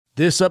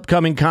This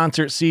upcoming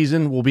concert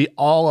season will be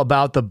all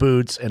about the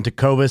boots, and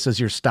Tecovas is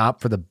your stop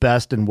for the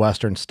best in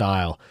Western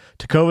style.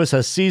 Tecovas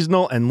has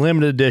seasonal and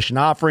limited edition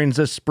offerings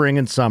this spring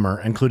and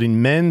summer,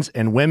 including men's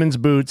and women's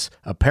boots,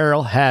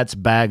 apparel, hats,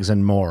 bags,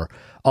 and more.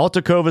 All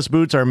Tecovas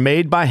boots are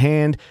made by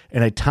hand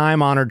in a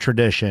time-honored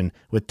tradition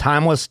with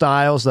timeless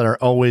styles that are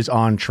always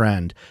on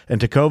trend. And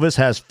Tecovas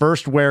has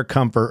first wear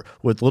comfort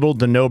with little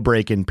to no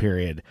break-in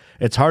period.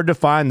 It's hard to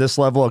find this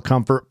level of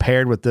comfort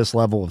paired with this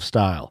level of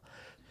style.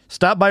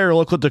 Stop by your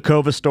local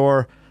Tecovas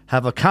store,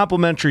 have a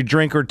complimentary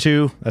drink or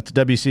two, that's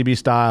WCB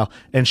style,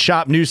 and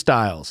shop new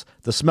styles.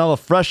 The smell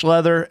of fresh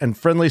leather and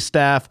friendly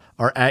staff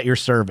are at your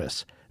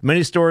service.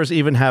 Many stores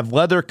even have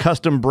leather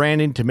custom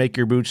branding to make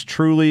your boots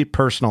truly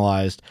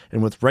personalized.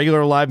 And with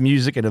regular live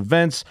music and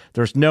events,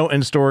 there's no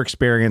in-store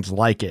experience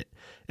like it.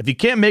 If you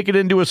can't make it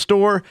into a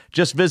store,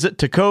 just visit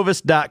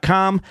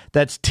tecovas.com.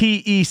 That's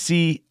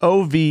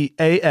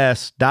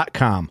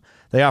TECOVAS.com.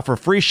 They offer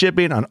free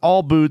shipping on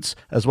all boots,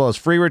 as well as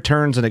free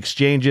returns and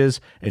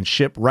exchanges, and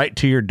ship right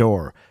to your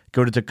door.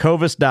 Go to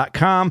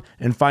tecovas.com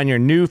and find your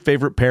new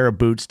favorite pair of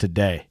boots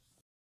today.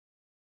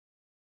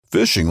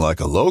 Fishing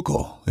like a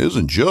local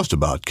isn't just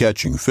about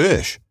catching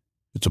fish.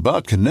 It's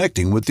about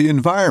connecting with the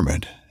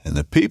environment and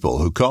the people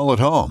who call it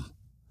home.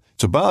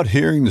 It's about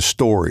hearing the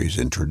stories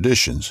and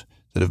traditions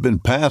that have been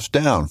passed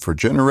down for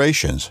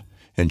generations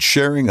and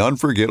sharing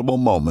unforgettable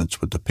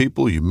moments with the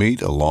people you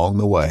meet along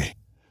the way.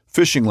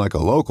 Fishing like a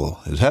local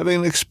is having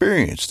an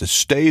experience that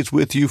stays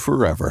with you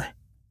forever.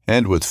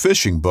 And with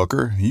Fishing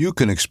Booker, you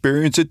can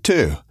experience it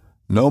too,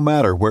 no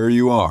matter where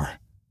you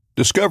are.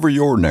 Discover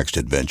your next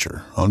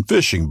adventure on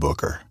Fishing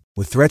Booker.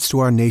 With threats to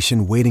our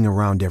nation waiting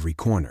around every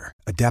corner,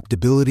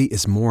 adaptability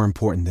is more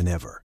important than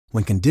ever.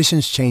 When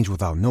conditions change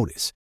without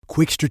notice,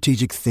 quick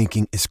strategic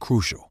thinking is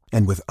crucial.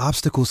 And with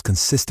obstacles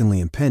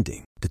consistently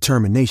impending,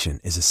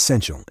 determination is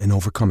essential in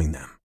overcoming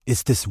them.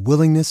 It's this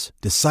willingness,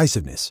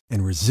 decisiveness,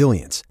 and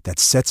resilience that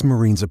sets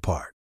Marines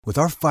apart. With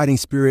our fighting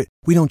spirit,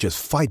 we don't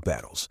just fight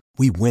battles,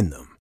 we win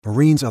them.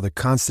 Marines are the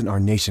constant our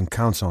nation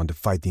counts on to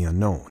fight the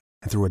unknown.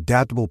 And through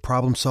adaptable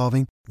problem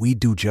solving, we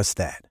do just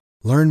that.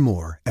 Learn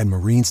more at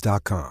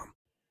marines.com.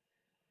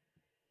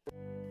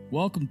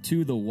 Welcome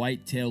to the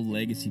Whitetail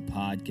Legacy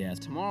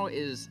Podcast. Tomorrow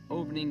is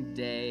opening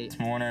day. This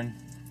morning,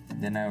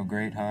 didn't have a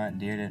great hunt.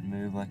 Deer didn't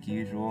move like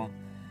usual.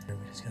 We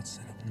just got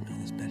set up in the middle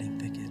of this bedding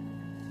thicket.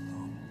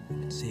 We've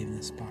been saving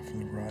this spot from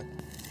the rut.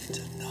 I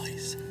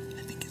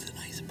think it's a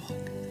nice buck.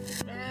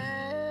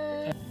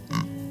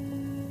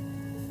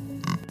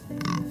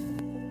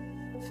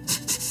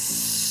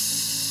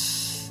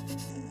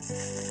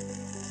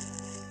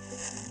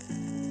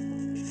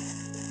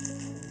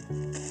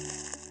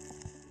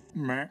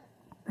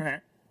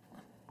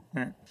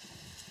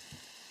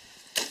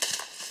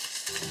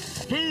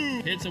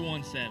 Boom! Hits a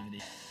 170.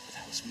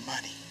 That was money.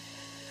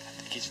 I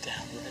think he's down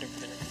right over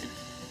there.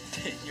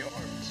 10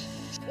 yards.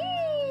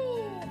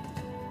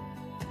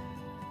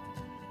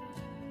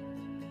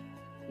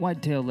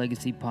 Whitetail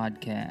Legacy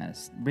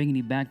Podcast, bringing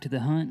you back to the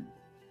hunt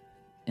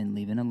and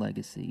leaving a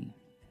legacy.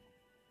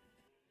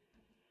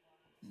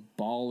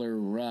 Baller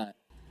rut.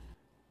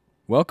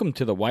 Welcome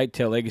to the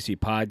Whitetail Legacy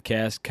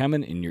Podcast,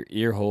 coming in your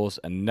ear holes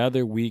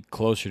another week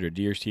closer to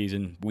deer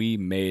season. We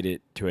made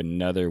it to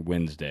another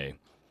Wednesday.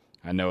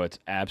 I know it's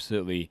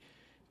absolutely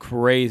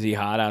crazy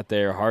hot out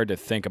there, hard to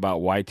think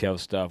about whitetail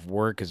stuff.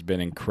 Work has been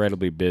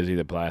incredibly busy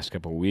the last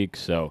couple of weeks,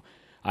 so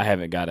I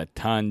haven't got a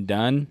ton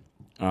done.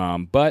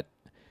 But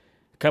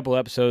a couple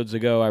episodes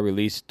ago, I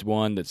released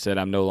one that said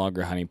I'm no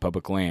longer hunting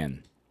public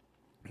land.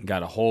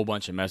 Got a whole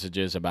bunch of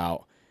messages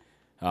about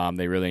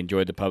they really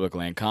enjoyed the public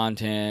land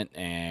content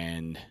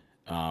and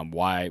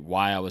why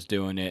I was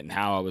doing it and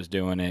how I was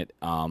doing it.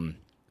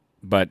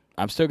 But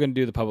I'm still going to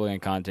do the public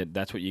land content.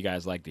 That's what you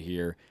guys like to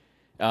hear.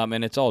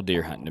 And it's all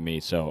deer hunting to me,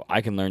 so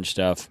I can learn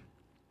stuff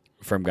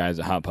from guys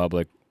that hunt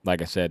public.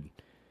 Like I said,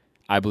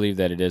 I believe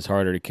that it is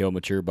harder to kill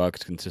mature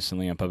bucks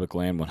consistently on public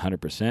land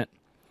 100%.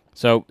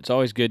 So it's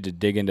always good to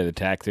dig into the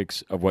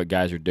tactics of what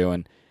guys are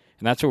doing,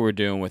 and that's what we're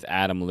doing with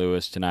Adam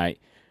Lewis tonight.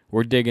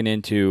 We're digging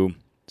into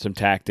some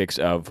tactics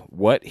of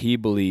what he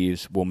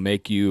believes will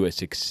make you a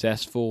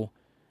successful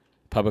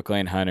public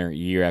land hunter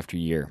year after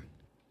year.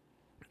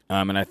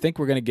 And I think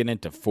we're going to get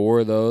into 4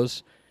 of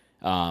those,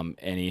 and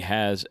he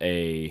has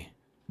a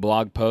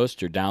blog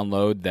post or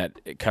download that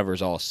it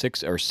covers all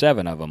 6 or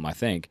 7 of them, I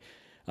think.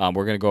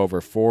 We're going to go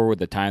over 4 with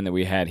the time that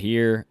we had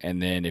here,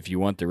 and then if you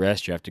want the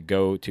rest, you have to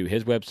go to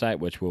his website,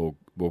 which we'll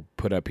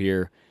put up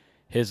here,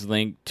 his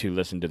link to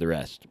listen to the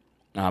rest.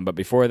 But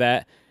before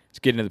that, let's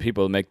get into the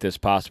people that make this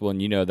possible,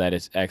 and you know that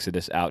it's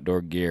Exodus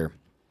Outdoor Gear.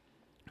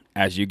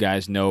 As you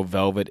guys know,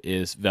 Velvet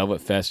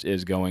Fest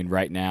is going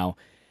right now,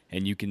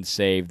 and you can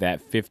save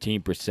that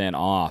 15%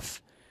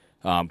 off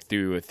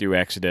through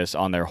Exodus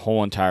on their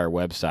whole entire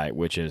website,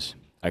 which is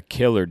a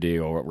killer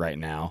deal right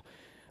now.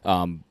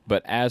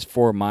 But as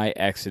for my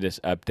Exodus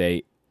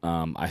update,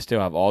 I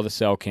still have all the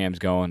cell cams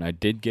going. I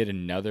did get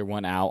another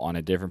one out on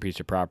a different piece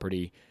of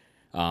property.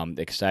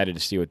 Excited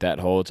to see what that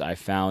holds. I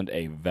found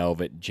a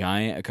Velvet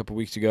Giant a couple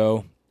weeks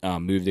ago,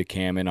 moved the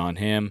cam in on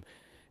him,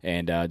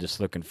 and just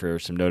looking for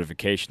some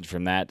notifications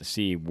from that to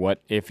see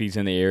if he's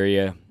in the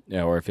area,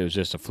 or if it was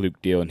just a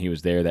fluke deal and he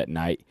was there that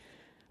night.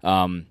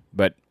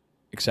 But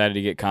excited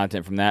to get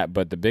content from that.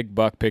 But the big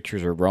buck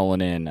pictures are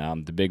rolling in.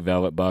 The big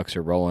velvet bucks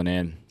are rolling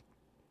in.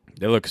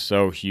 They look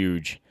so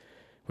huge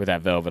with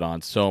that velvet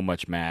on, so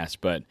much mass.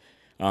 But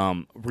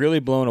really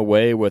blown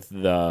away with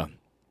the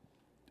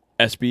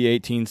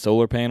SB18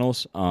 solar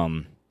panels.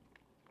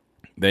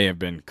 They have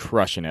been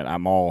crushing it.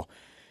 I'm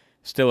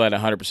still at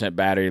 100%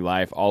 battery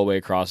life all the way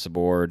across the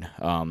board,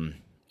 and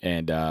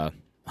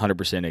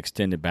 100%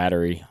 extended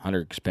battery,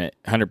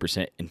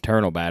 100%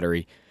 internal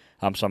battery.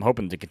 So I'm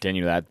hoping to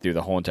continue that through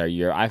the whole entire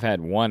year. I've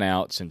had one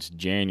out since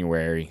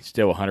January,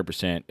 still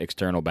 100%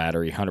 external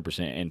battery,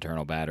 100%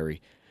 internal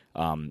battery,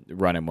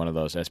 running one of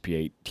those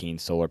SP18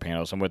 solar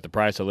panels. And with the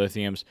price of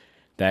lithiums,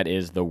 that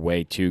is the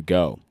way to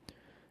go.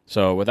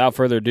 So without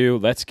further ado,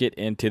 let's get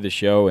into the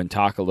show and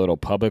talk a little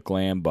public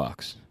land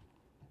bucks.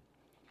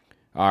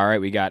 All right,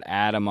 we got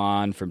Adam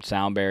on from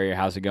Sound Barrier.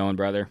 How's it going,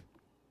 brother?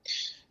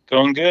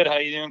 Going good. How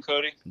you doing,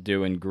 Cody?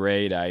 Doing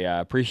great. I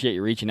appreciate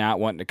you reaching out,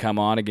 wanting to come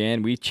on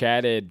again. We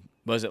chatted,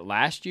 was it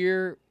last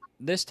year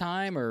this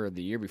time or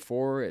the year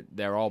before?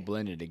 They're all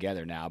blended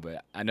together now,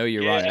 but I know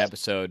you were on an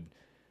episode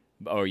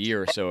a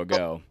year or so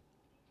ago.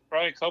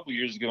 Probably a couple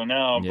years ago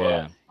now,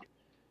 yeah.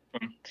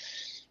 But a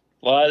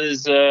lot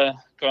has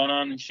gone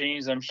on and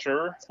changed, I'm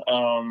sure.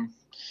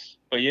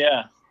 But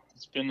yeah,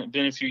 it's been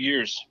a few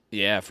years.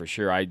 Yeah, for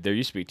sure. There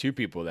used to be two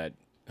people that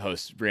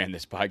ran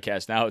this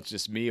podcast. Now it's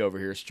just me over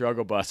here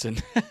struggle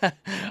bussing.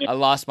 I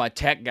lost my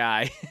tech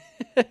guy.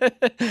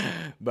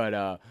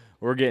 But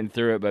we're getting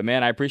through it. But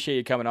man, I appreciate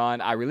you coming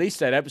on. I released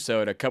that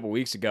episode a couple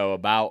weeks ago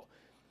about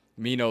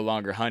me no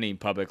longer hunting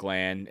public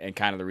land and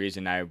kind of the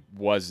reason I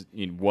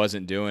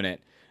wasn't doing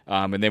it.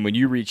 And then when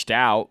you reached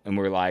out and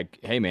were like,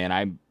 "Hey man,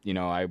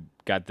 I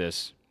got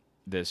this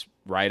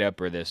write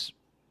up or this,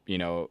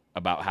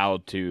 about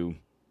how to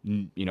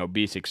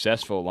be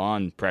successful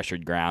on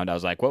pressured ground," I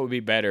was like, what would be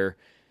better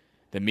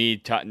than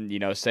me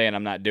saying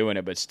I'm not doing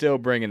it, but still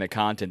bringing the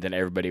content that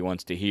everybody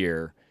wants to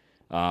hear.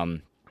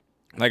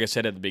 Like I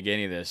said at the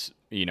beginning of this,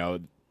 in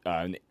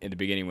the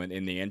beginning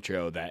in the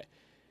intro, that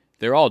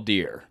they're all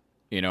deer,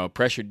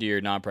 pressured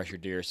deer,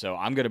 non-pressured deer. So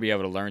I'm going to be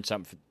able to learn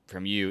something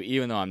from you,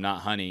 even though I'm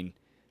not hunting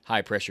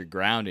high pressured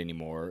ground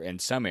anymore in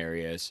some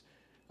areas.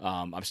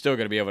 I'm still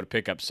going to be able to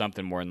pick up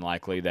something more than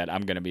likely that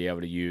I'm going to be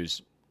able to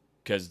use,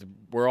 because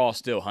we're all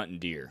still hunting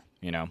deer,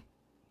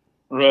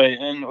 Right.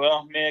 And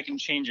well, maybe I can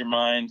change your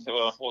mind.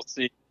 Well, we'll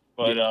see.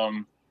 But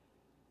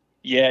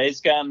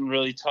it's gotten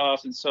really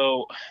tough. And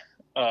so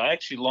I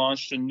actually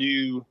launched a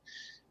new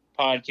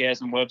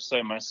podcast and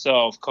website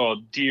myself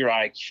called Deer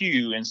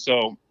IQ. And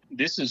so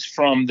this is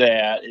from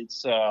that.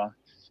 It's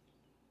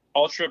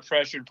Ultra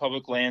Pressured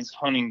Public Lands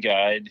Hunting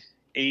Guide,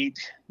 8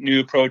 new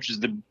approaches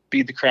to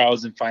beat the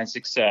crowds and find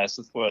success.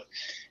 That's what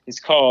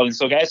it's called. And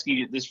so guys can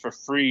get this for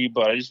free,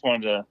 but I just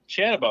wanted to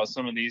chat about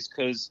some of these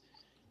because,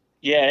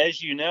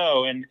 as you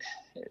know, and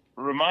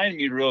remind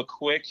me real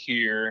quick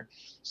here.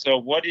 So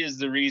what is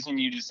the reason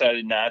you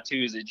decided not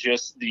to? Is it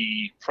just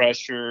the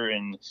pressure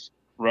and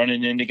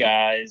running into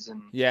guys?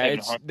 And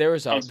there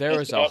was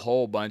a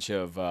whole bunch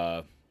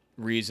of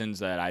reasons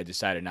that I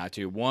decided not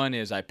to. One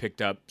is I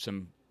picked up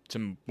some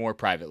more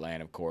private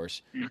land, of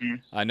course. Mm-hmm.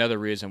 Another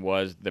reason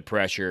was the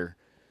pressure.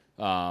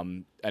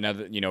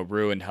 Another,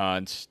 ruined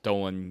hunts,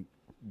 stolen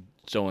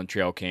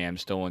trail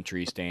cams, stolen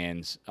tree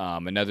stands.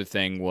 Another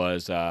thing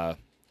was the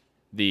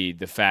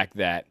fact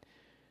that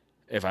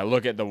if I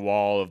look at the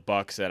wall of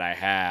bucks that I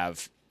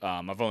have,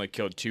 I've only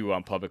killed 2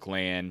 on public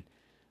land,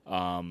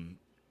 and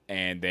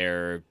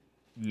they're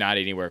not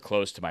anywhere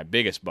close to my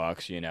biggest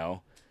bucks,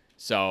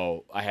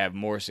 So I have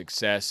more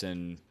success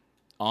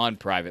on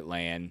private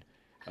land.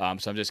 So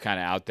I'm just kind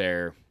of out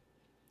there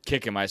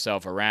kicking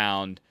myself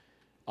around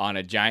on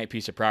a giant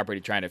piece of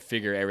property trying to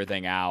figure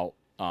everything out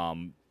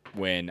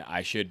when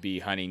I should be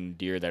hunting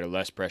deer that are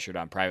less pressured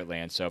on private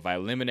land. So if I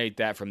eliminate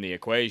that from the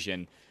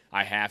equation,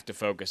 I have to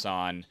focus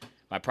on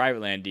my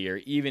private land deer,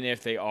 even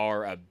if they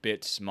are a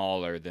bit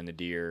smaller than the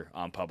deer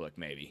on public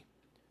maybe.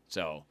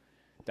 So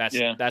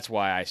that's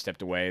why I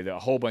stepped away. There are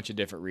a whole bunch of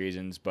different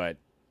reasons, but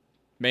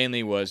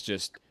mainly was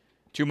just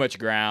too much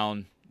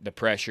ground, the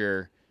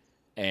pressure,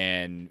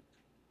 and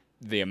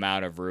the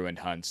amount of ruined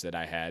hunts that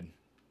I had.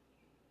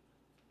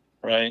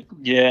 Right.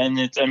 Yeah. And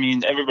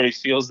everybody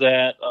feels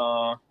that.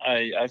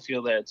 I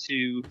feel that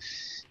too.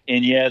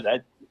 And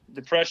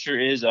the pressure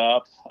is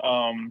up.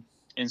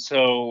 And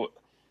so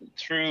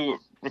through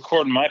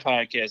recording my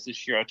podcast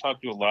this year, I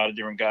talked to a lot of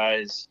different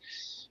guys,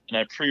 and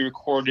I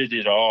pre-recorded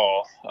it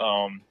all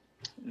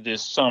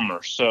this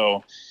summer.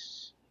 So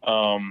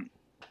a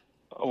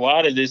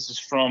lot of this is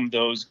from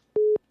those.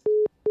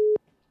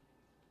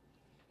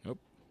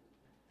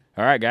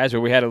 All right, guys.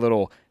 Well, we had a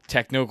little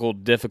technical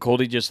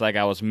difficulty, just like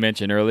I was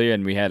mentioned earlier,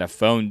 and we had a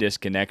phone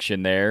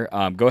disconnection there.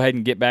 Go ahead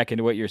and get back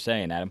into what you're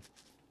saying, Adam.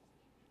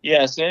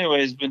 Yeah. So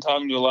anyways, been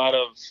talking to a lot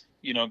of,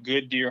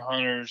 good deer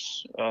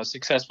hunters,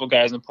 successful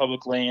guys on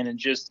public land, and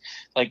just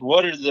like,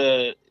 what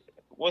are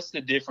what's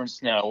the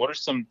difference now? What are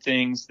some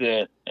things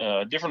that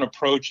different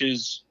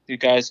approaches you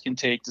guys can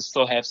take to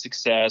still have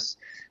success?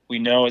 We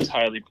know it's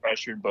highly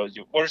pressured, but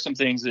what are some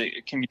things that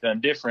can be done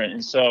different?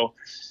 And so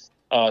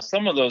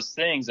some of those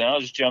things, and I'll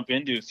just jump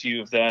into a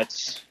few if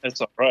that's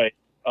all right.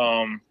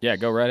 Yeah,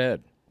 go right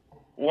ahead.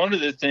 One of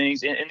the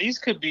things, and these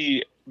could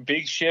be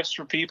big shifts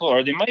for people,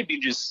 or they might be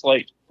just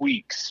slight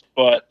tweaks,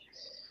 but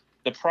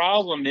the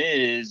problem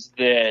is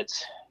that,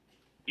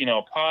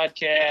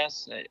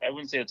 podcasts, I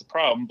wouldn't say it's a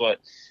problem, but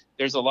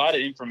there's a lot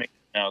of information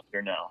out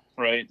there now,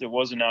 right? That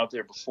wasn't out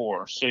there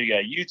before. So you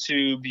got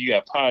YouTube, you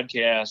got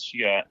podcasts,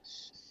 you got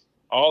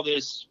all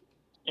this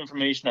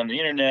information on the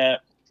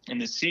internet,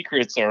 and the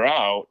secrets are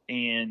out.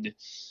 And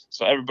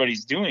so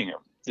everybody's doing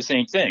the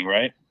same thing,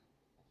 right?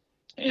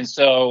 And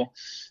so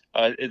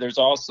there's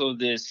also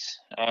this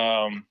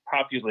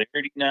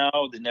popularity now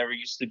that never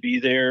used to be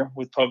there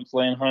with public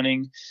land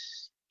hunting.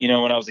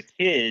 When I was a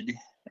kid,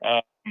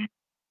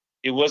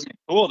 it wasn't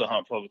cool to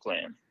hunt public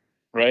land,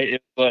 right?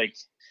 It was like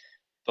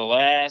the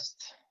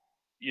last,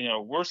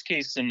 worst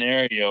case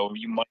scenario,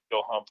 you might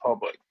go hunt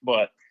public,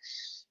 but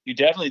you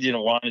definitely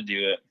didn't want to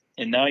do it.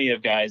 And now you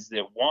have guys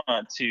that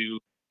want to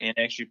and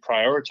actually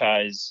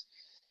prioritize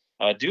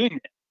doing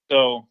that.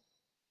 So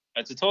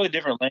it's a totally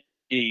different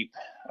landscape.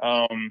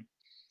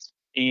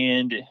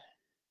 And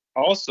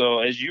also,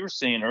 as you were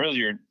saying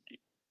earlier,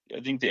 I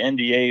think the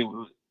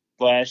NDA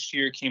last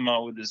year came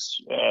out with this,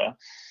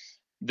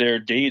 their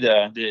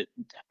data that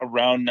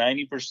around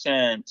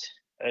 90%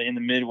 in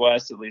the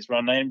Midwest, at least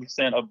around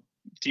 90% of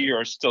deer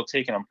are still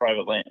taken on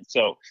private land.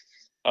 So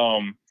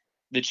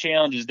the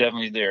challenge is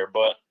definitely there,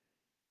 but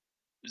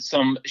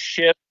some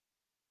shift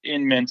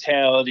in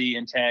mentality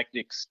and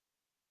tactics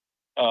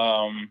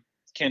can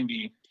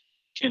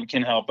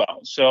help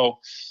out. So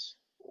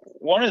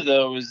one of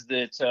those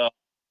that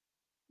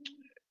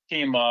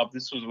came up,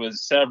 this was with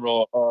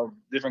several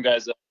different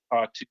guys that I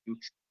talked to.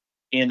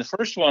 And the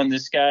first one,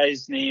 this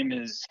guy's name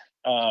is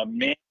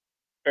Manny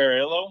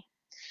Farillo.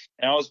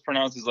 And I always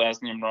pronounce his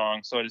last name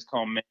wrong, so I just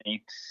call him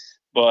Manny.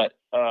 But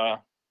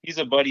he's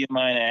a buddy of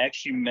mine. I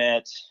actually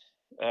met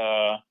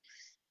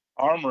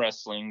arm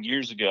wrestling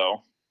years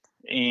ago.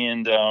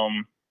 And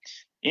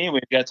anyway,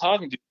 got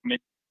talking to him.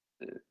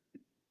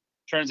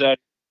 Turns out,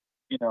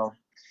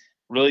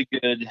 really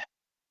good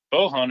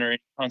bow hunter. He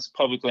hunts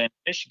public land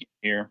in Michigan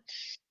here.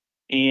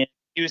 And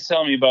he was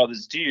telling me about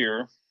this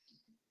deer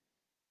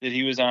that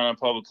he was on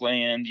public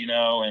land,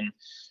 and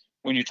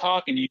when you're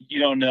talking, you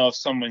don't know if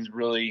someone's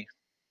really,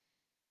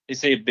 they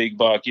say a big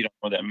buck, you don't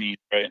know what that means,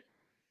 right?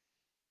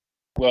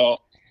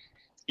 Well,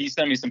 he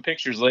sent me some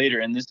pictures later,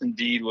 and this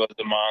indeed was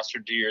a monster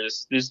deer.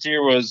 This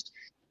deer was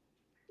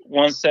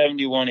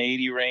 170,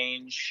 180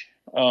 range.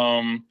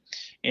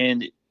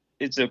 And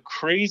it's a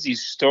crazy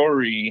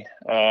story.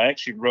 I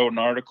actually wrote an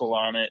article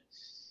on it.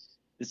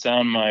 It's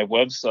on my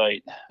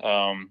website,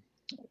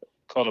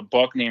 called A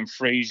Buck Named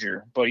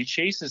Frazier. But he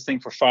chased this thing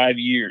for 5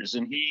 years,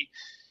 and he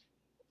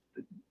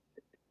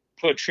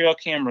put trail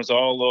cameras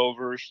all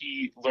over.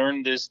 He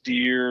learned this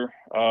deer.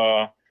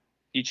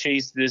 He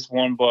chased this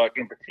one buck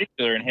in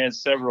particular and had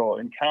several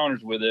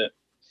encounters with it.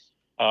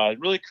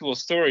 Really cool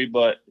story,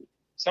 but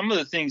some of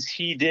the things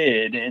he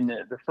did, and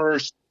the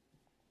first,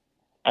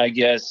 I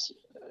guess,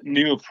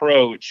 new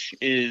approach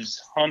is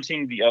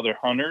hunting the other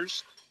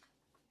hunters.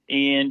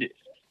 And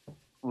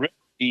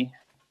really,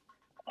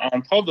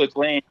 on public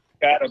land,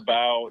 got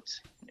about,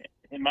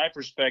 in my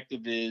perspective,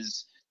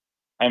 is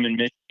I'm in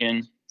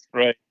Michigan,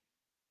 right?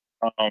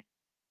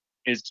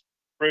 It's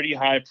pretty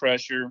high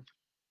pressure.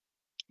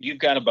 You've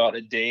got about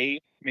a day,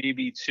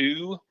 maybe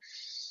two,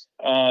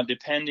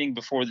 depending,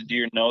 before the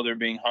deer know they're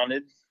being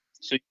hunted.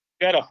 So you've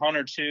got a hunt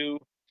or two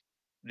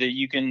that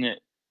you can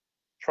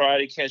try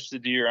to catch the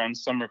deer on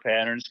summer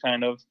patterns,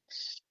 kind of.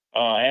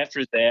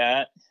 After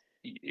that,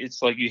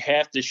 it's like you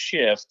have to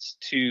shift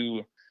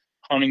to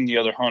hunting the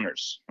other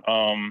hunters.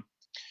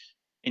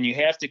 And you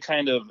have to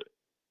kind of,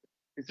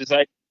 it's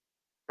like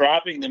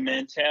dropping the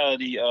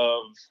mentality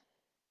of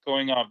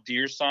going off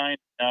deer sign.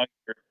 Now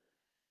you're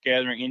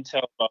gathering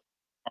intel about.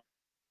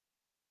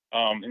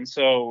 And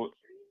so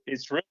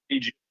it's really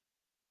just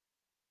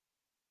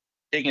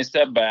taking a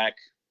step back.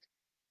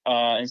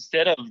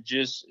 Instead of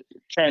just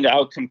trying to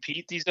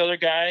outcompete these other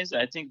guys.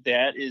 I think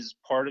that is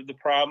part of the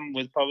problem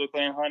with public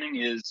land hunting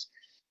is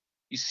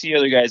you see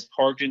other guys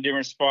parked in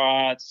different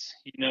spots.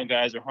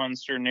 Guys are hunting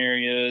certain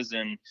areas,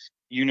 and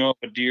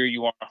a deer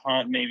you want to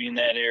hunt maybe in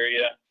that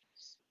area.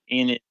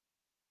 And it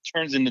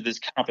turns into this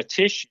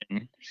competition,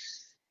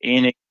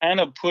 and it kind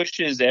of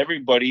pushes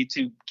everybody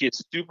to get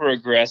super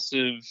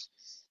aggressive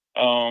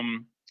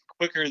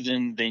quicker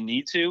than they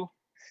need to,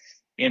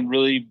 and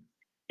really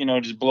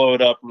just blow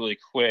it up really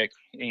quick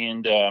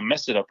and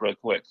mess it up really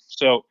quick.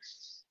 So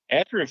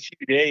after a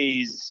few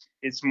days,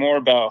 it's more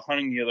about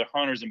hunting the other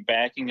hunters and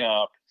backing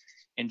up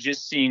and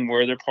just seeing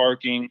where they're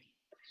parking,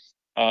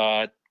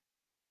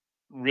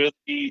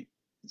 really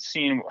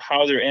seeing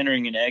how they're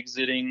entering and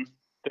exiting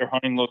their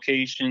hunting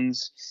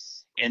locations,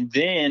 and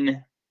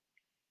then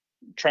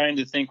trying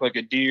to think like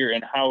a deer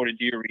and how would a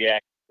deer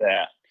react to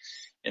that.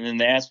 And then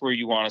that's where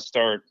you want to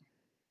start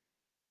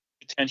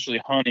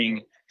potentially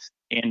hunting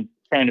and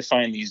trying to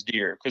find these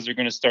deer, because they're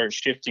going to start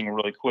shifting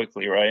really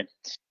quickly, right?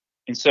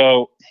 And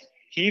so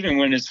he even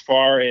went as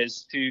far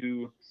as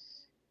to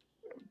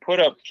put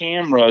up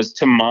cameras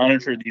to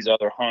monitor these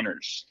other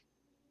hunters.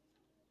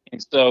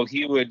 And so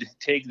he would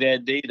take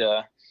that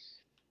data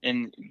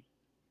and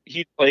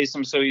he'd place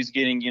them so he's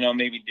getting,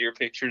 maybe deer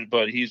pictures,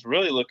 but he's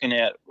really looking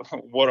at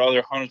what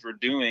other hunters were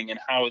doing and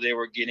how they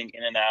were getting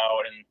in and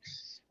out and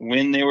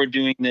when they were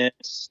doing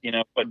this,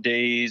 what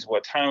days,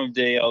 what time of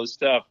day, all this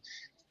stuff.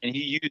 And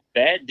he used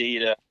that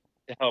data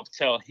to help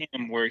tell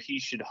him where he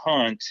should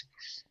hunt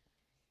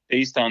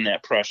based on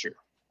that pressure,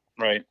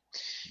 right?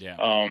 Yeah.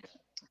 So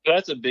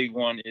that's a big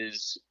one,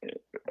 is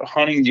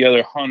hunting the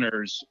other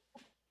hunters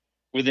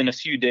within a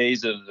few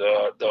days of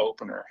the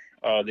opener.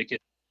 They could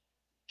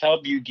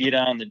help you get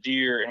on the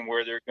deer and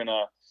where they're going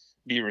to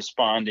be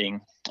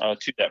responding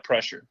to that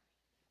pressure.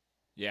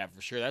 Yeah,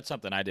 for sure. That's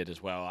something I did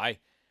as well. I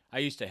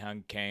used to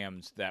hunt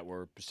cams that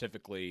were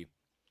specifically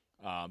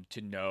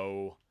to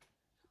know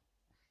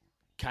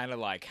kind of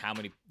like how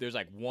many – there's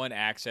like one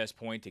access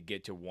point to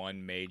get to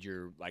one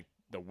major, like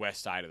the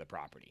west side of the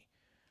property.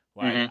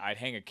 Well, I'd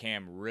hang a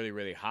cam really,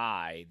 really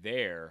high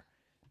there,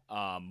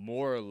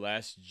 more or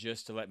less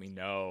just to let me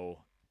know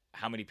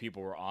how many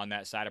people were on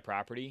that side of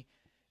property.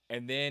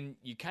 And then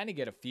you kind of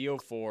get a feel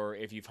for,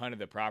 if you've hunted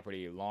the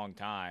property a long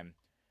time,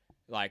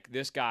 like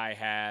this guy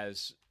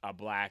has a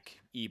black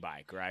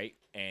e-bike, right?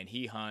 And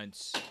he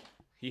hunts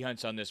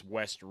on this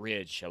West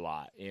Ridge a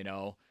lot,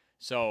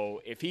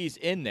 So if he's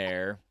in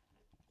there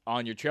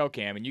on your trail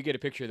cam and you get a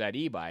picture of that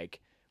e-bike,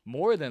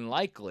 more than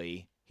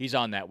likely he's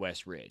on that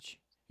West Ridge.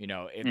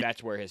 If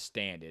that's where his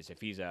stand is, if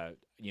he's a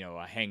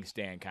hang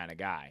stand kind of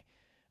guy.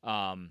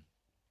 And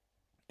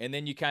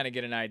then you kind of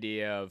get an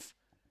idea of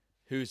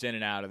who's in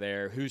and out of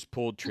there, who's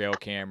pulled trail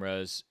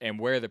cameras, and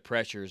where the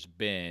pressure's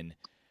been,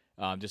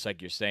 just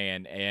like you're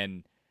saying.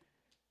 And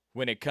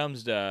when it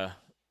comes to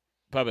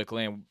public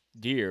land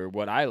deer,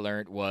 what I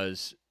learned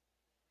was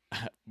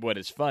what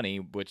is funny,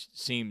 which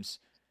seems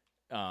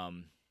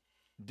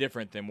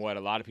different than what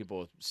a lot of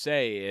people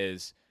say,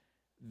 is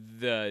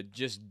the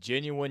just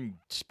genuine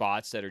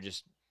spots that are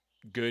just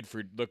good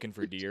for looking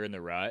for deer in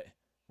the rut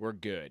were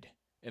good.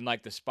 And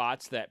like the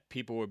spots that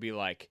people would be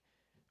like,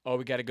 oh,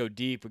 we got to go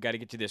deep. We got to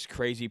get to this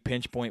crazy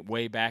pinch point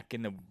way back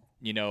in the,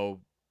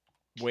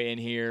 way in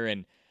here.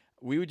 And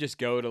we would just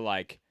go to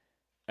like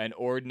an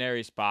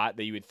ordinary spot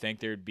that you would think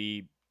there'd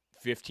be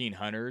 15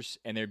 hunters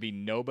and there'd be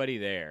nobody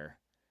there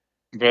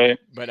right,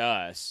 but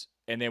us.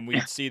 And then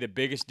we'd see the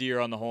biggest deer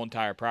on the whole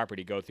entire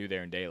property go through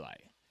there in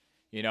daylight,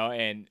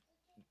 and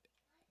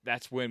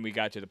that's when we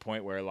got to the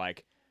point where,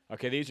 like,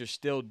 okay, these are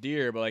still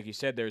deer, but like you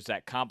said, there's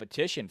that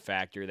competition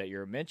factor that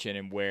you're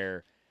mentioning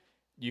where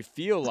you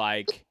feel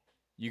like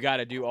you got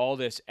to do all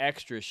this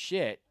extra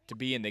shit to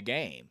be in the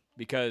game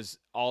because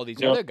all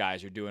these other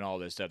guys are doing all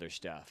this other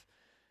stuff.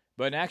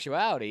 But in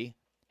actuality,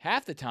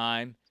 half the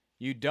time,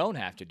 you don't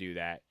have to do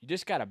that. You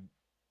just got to,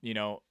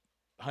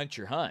 hunt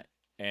your hunt.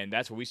 And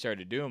that's what we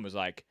started doing, was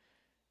like,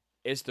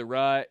 it's the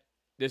rut.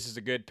 This is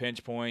a good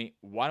pinch point.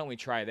 Why don't we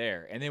try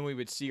there? And then we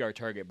would see our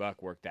target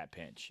buck work that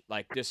pinch.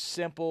 Like just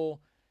simple,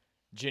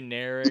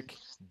 generic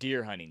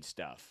deer hunting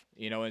stuff,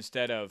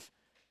 instead of,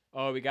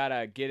 oh, we got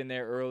to get in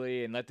there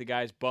early and let the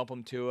guys bump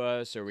them to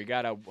us, or we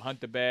got to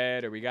hunt the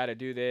bed, or we got to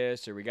do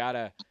this, or we got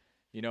to,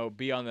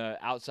 be on the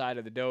outside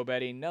of the doe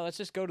bedding. No, let's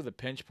just go to the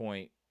pinch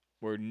point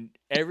where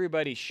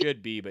everybody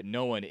should be, but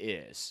no one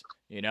is,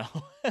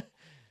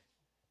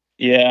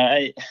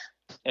 Yeah,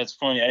 that's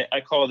funny. I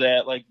call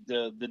that like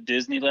the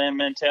Disneyland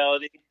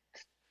mentality.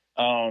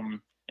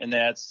 And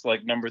that's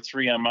like number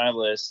 3 on my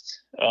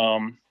list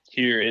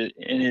here.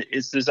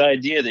 It's this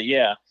idea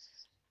that,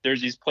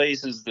 there's these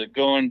places that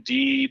going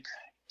deep,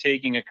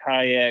 taking a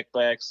kayak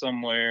back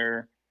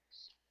somewhere,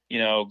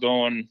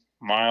 going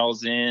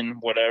miles in,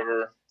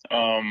 whatever,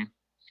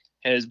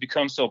 has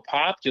become so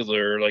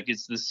popular. Like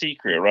it's the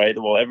secret, right?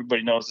 Well,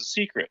 everybody knows the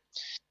secret.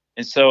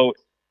 And so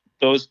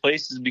those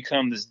places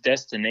become this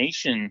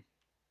destination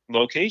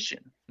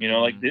location,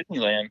 like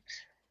Disneyland,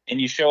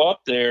 and you show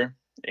up there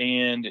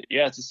and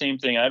it's the same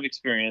thing I've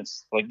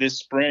experienced. Like this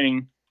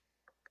spring,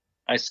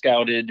 I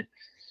scouted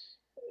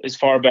as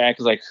far back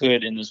as I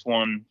could in this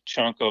one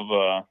chunk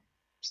of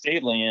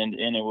state land,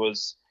 and it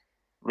was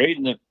right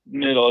in the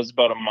middle. It's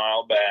about a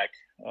mile back,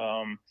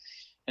 and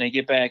I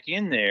get back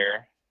in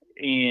there,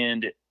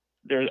 and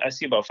I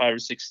see about 5 or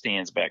 6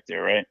 stands back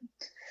there,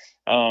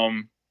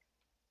 right?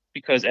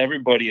 Because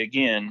everybody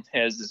again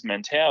has this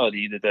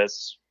mentality that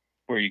that's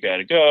where you got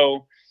to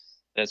go.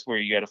 That's where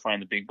you got to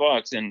find the big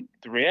bucks. And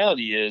the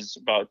reality is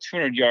about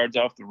 200 yards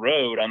off the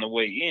road on the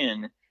way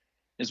in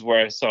is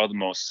where I saw the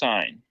most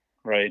sign.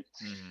 Right.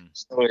 Mm-hmm.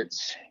 So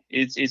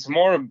it's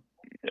more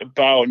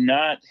about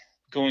not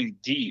going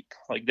deep.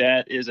 Like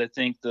that is, I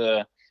think,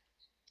 the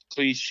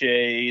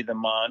cliche, the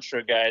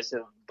mantra guys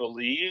have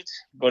believed,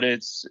 but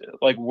it's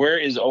like, where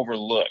is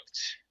overlooked?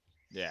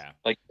 Yeah.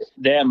 Like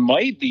that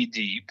might be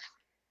deep,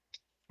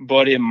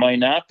 but it might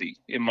not be.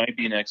 It might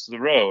be next to the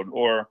road,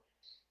 or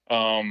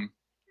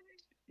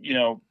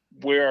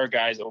where are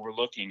guys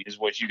overlooking is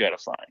what you got to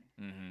find.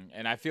 Mm-hmm.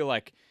 And I feel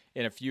like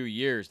in a few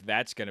years,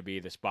 that's going to be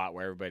the spot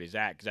where everybody's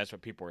at, because that's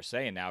what people are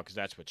saying now, because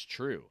that's what's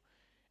true.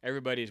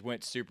 Everybody's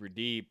went super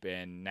deep,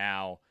 and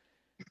now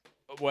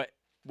what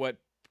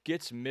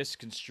gets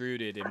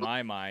misconstrued in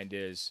my mind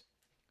is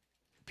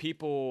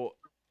people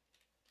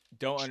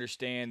don't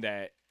understand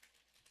that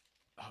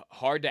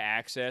hard to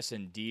access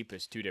and deep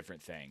is two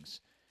different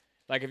things.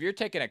 Like if you're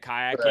taking a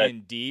kayak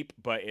in deep,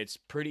 but it's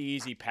pretty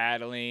easy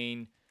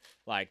paddling,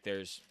 like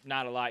there's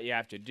not a lot you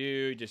have to do,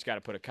 you just got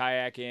to put a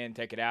kayak in,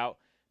 take it out.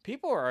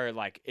 People are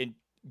like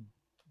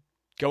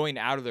going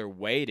out of their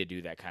way to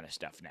do that kind of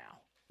stuff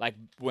now. Like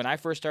when I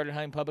first started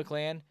hunting public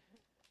land,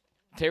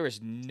 there was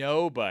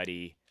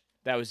nobody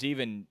that was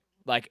even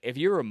like, if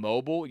you were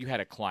mobile, you had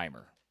a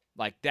climber.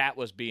 Like that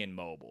was being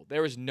mobile.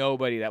 There was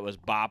nobody that was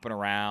bopping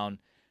around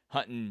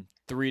hunting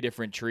 3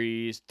 different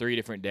trees, 3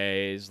 different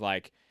days.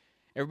 Like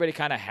everybody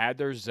kind of had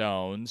their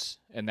zones,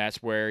 and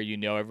that's where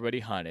everybody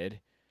hunted,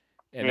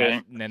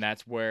 and then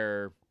that's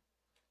where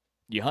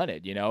you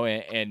hunted,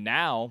 And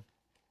now,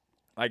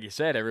 like you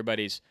said,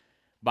 everybody's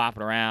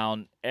bopping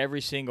around.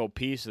 Every single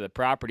piece of the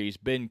property's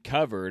been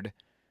covered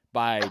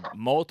by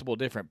multiple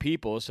different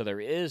people, so there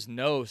is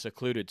no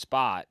secluded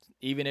spot.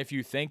 Even if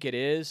you think it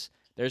is,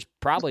 there's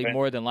probably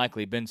more than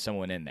likely been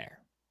someone in there.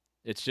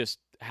 It's just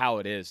how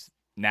it is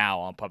now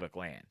on public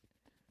land.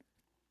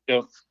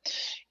 Yep.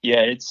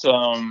 Yeah, it's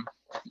and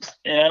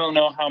I don't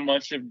know how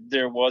much of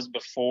there was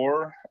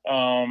before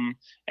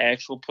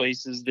actual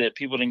places that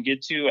people didn't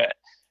get to.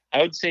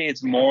 I would say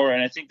it's more,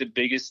 and I think the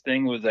biggest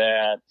thing with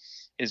that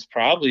is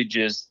probably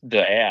just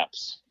the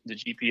apps, the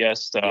GPS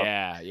stuff.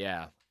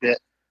 Yeah. That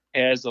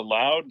has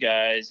allowed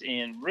guys,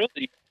 and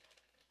really,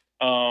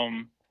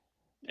 and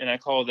I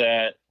call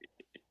that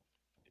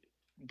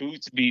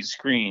boots beat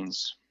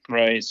screens,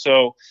 right?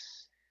 So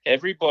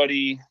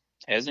everybody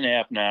has an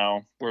app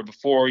now, where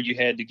before you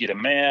had to get a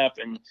map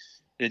and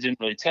they didn't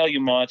really tell you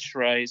much,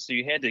 right? So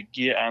you had to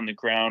get on the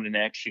ground and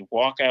actually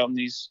walk out in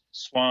these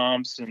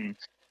swamps and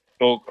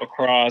go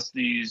across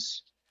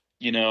these,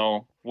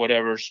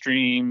 whatever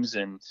streams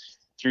and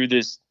through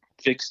this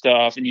thick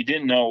stuff, and you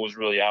didn't know what was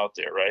really out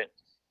there, right?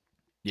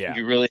 Yeah.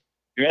 You really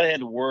had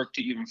to work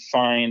to even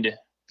find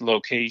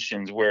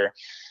locations, where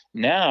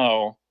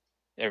now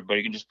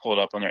everybody can just pull it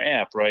up on their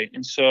app, right?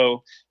 And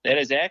so that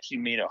has actually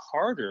made it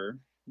harder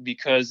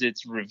because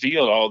it's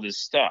revealed all this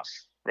stuff,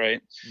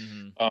 right?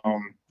 Mm-hmm.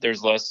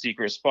 There's less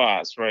secret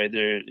spots, right?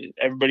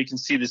 Everybody can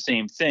see the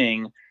same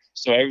thing,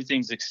 so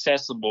everything's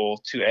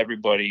accessible to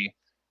everybody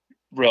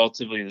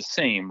relatively the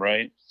same,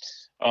 right?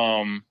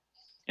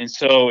 And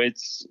so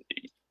it's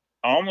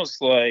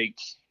almost like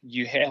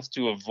you have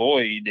to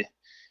avoid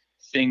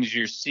things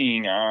you're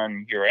seeing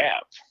on your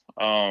app.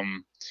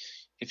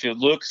 If it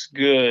looks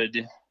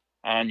good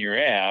on your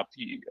app,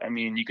 you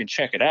can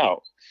check it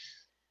out,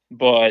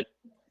 but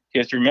you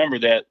have to remember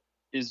that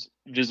is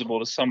visible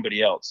to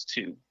somebody else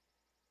too.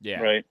 Yeah.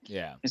 Right.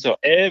 Yeah. And so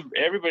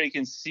everybody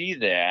can see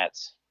that.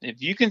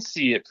 If you can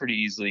see it pretty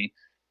easily,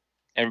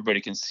 everybody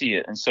can see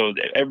it. And so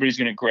everybody's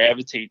going to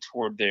gravitate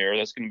toward there.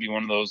 That's going to be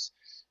one of those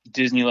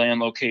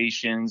Disneyland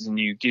locations, and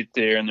you get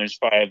there and there's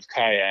 5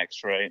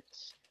 kayaks, right?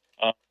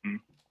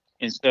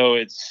 And so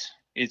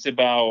it's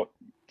about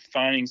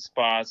finding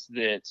spots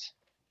that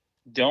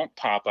don't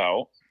pop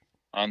out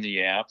on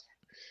the app,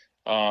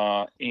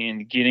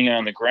 and getting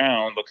on the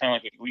ground, but kind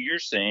of like what you're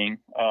saying,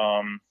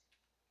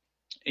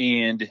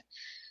 and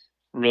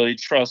really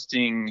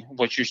trusting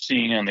what you're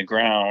seeing on the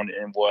ground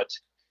and what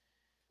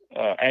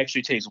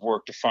actually takes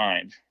work to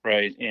find,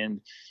 right?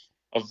 And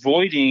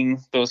avoiding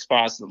those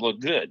spots that look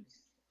good,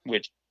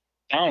 which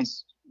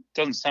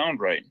doesn't sound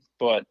right,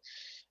 but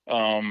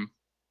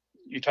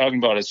you're talking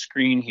about a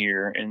screen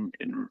here, and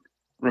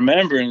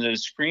remembering that a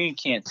screen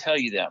can't tell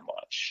you that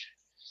much.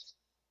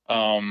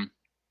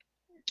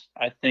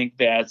 I think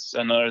that's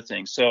another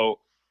thing. So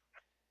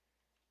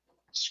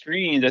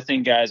screens, I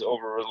think guys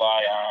over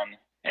rely on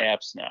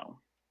apps now.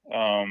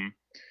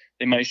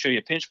 They might show you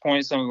a pinch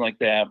point, something like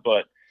that,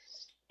 but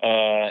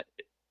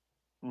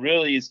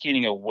really it's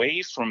getting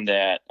away from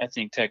that. I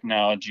think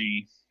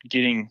technology,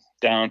 getting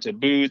down to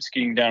boots,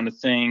 getting down to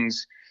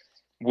things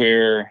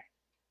where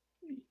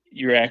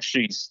you're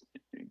actually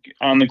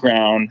on the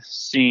ground,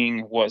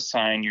 seeing what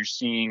sign you're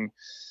seeing,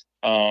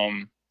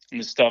 and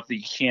the stuff that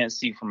you can't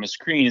see from a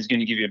screen is going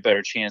to give you a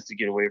better chance to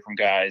get away from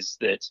guys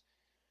that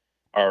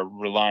are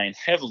relying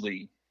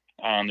heavily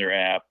on their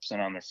apps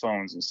and on their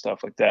phones and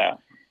stuff like that.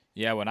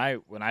 Yeah, when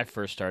I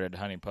first started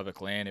hunting public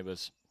land, it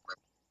was,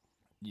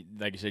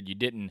 like you said, you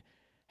didn't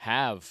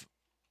have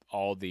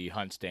all the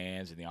hunt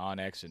stands and the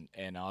Onyx,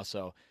 and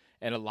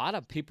a lot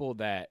of people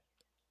that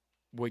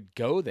would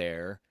go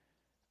there,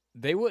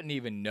 they wouldn't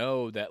even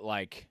know that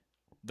like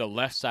the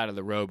left side of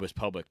the road was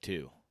public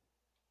too.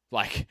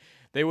 Like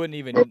they wouldn't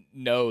even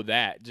know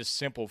that, just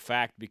simple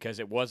fact, because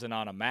it wasn't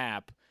on a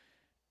map.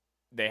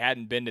 They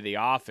hadn't been to the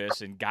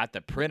office and got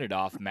the printed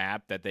off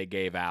map that they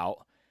gave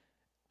out.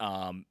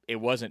 It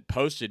wasn't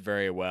posted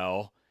very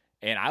well,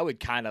 and I would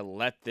kind of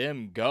let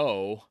them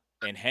go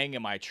and hang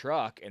in my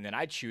truck, and then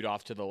I'd shoot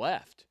off to the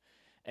left.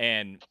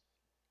 And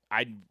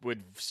I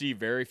would see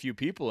very few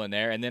people in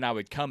there, and then I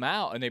would come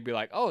out, and they'd be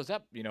like, oh, is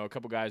that, a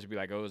couple guys would be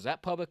like, oh, is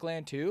that public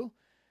land too?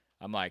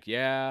 I'm like,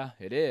 yeah,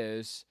 it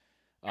is.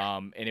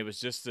 And it was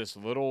just this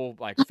little,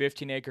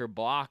 15-acre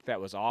block that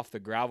was off the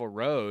gravel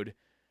road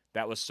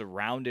that was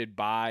surrounded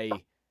by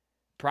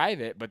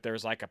private, but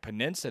there's like a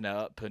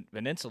peninsula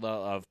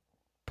of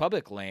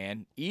public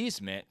land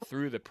easement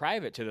through the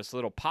private to this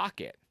little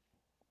pocket.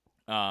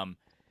 And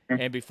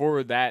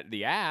before that,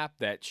 the app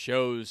that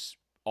shows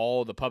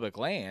all the public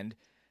land,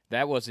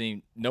 that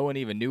wasn't, no one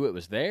even knew it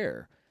was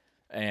there.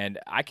 And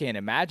I can't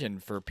imagine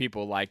for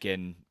people like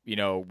in,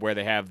 where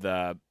they have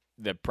the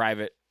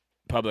private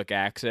public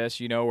access,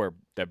 where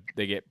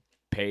they get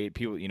paid,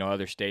 people,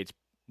 other states,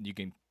 you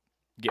can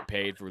get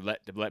paid to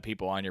let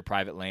people on your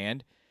private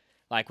land.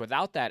 Like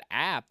without that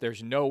app,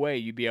 there's no way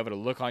you'd be able to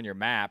look on your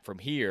map from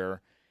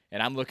here,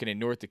 and I'm looking in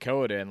North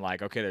Dakota and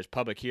like, okay, there's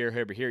public here,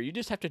 here. You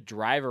just have to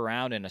drive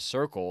around in a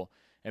circle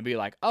and be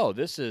like, oh,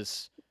 this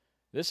is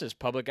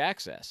public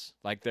access.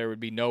 Like there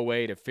would be no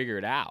way to figure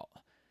it out.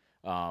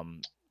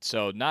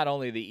 So not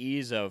only the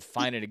ease of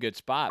finding a good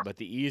spot, but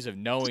the ease of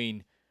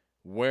knowing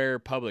where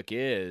public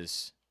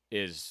is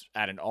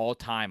at an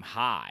all-time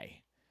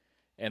high.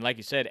 And like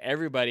you said,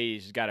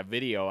 everybody's got a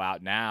video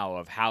out now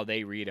of how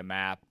they read a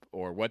map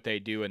or what they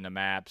do in the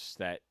maps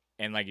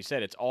and like you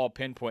said, it's all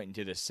pinpointing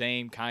to the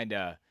same kind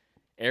of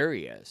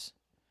areas.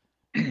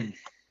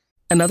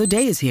 Another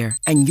day is here,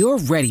 and you're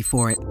ready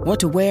for it. What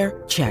to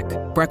wear? Check.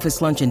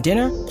 Breakfast, lunch, and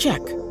dinner?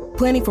 Check.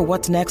 Planning for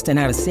what's next and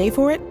how to save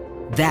for it?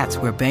 That's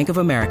where Bank of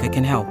America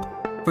can help.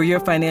 For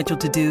your financial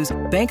to-dos,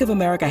 Bank of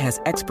America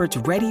has experts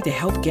ready to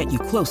help get you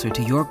closer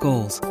to your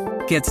goals.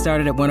 Get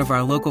started at one of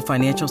our local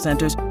financial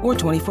centers or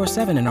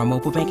 24/7 in our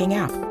mobile banking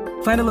app.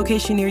 Find a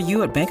location near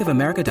you at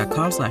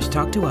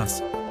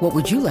bankofamerica.com/talktous. What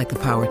would you like the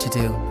power to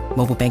do?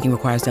 Mobile banking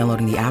requires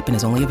downloading the app and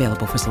is only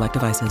available for select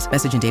devices.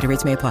 Message and data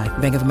rates may apply.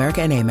 Bank of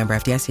America N.A., member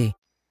FDIC.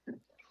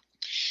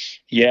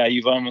 Yeah,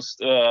 you've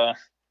almost, I'm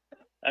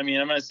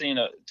not saying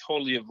to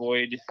totally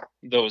avoid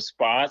those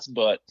spots,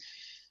 but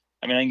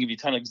I can give you a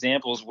ton of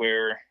examples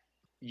where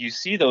you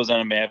see those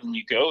on a map and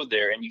you go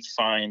there and you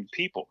find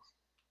people.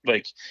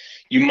 Like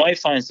you might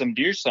find some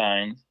deer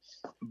sign,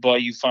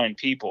 but you find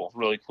people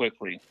really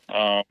quickly.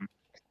 I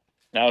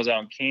was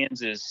out in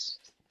Kansas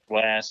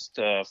last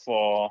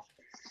fall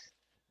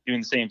doing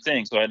the same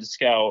thing. So I had to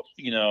scout,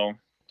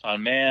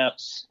 on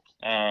maps,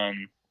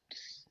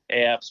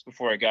 apps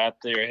before I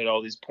got there. I had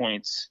all these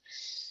points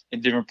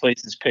in different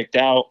places picked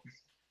out,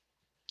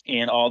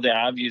 and all the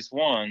obvious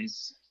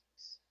ones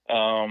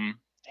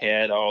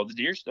had all the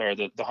deer or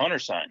the hunter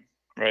sign,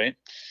 right?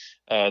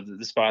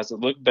 The spots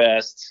that look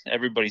best,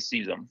 everybody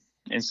sees them.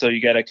 And so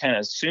you got to kind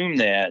of assume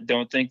that.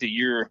 Don't think that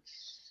you're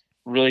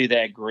really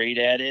that great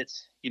at it,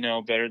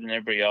 better than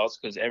everybody else,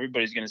 because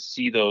everybody's going to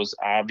see those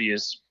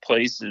obvious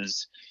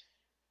places.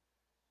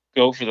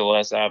 Go for the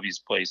less obvious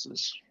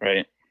places,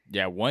 right?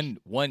 Yeah,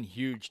 one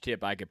huge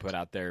tip I could put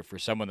out there for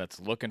someone that's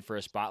looking for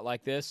a spot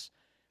like this,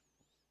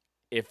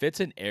 if it's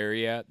an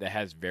area that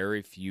has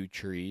very few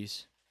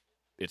trees,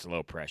 it's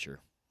low pressure.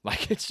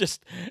 Like it's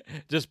just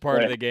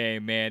part of the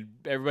game, man.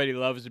 Everybody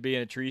loves to be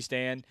in a tree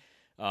stand,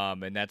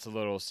 and that's a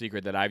little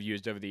secret that I've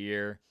used over the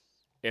year.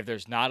 If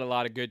there's not a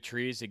lot of good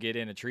trees to get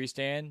in a tree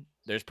stand,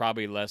 there's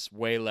probably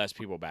way less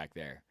people back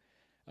there.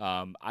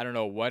 I don't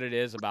know what it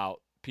is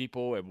about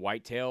people and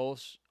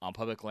whitetails on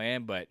public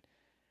land, but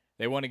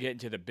they want to get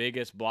into the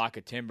biggest block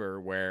of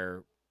timber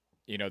where,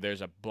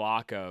 there's a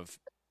block of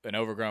an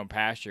overgrown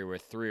pasture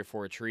with 3 or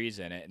 4 trees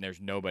in it, and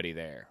there's nobody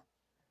there.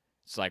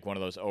 It's like one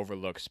of those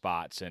overlooked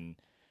spots, and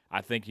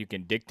I think you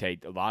can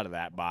dictate a lot of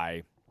that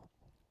by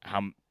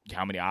how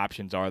many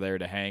options are there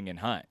to hang and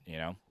hunt,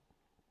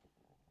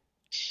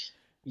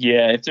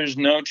 Yeah, if there's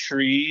no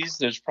trees,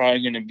 there's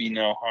probably going to be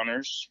no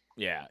hunters.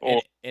 Yeah,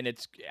 and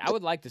I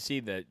would like to see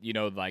the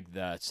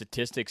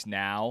statistics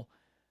now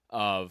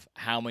of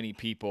how many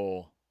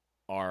people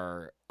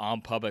are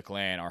on public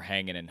land are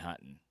hanging and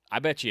hunting. I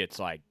bet you it's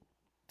like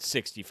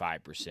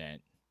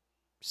 65%,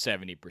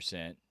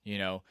 70%,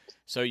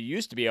 So you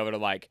used to be able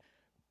to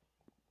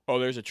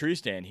there's a tree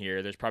stand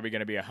here, there's probably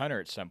going to be a hunter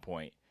at some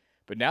point.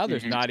 But now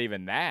there's not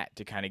even that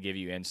to kind of give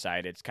you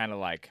insight. It's kind of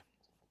like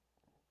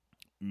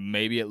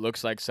maybe it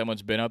looks like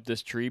someone's been up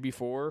this tree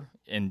before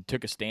and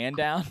took a stand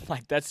down.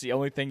 Like that's the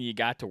only thing you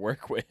got to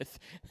work with.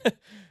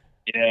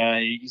 Yeah,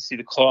 you see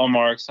the claw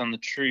marks on the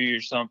tree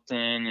or something,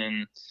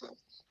 and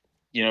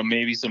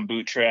maybe some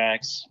boot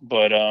tracks.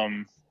 But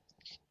and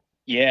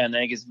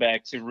that gets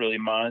back to really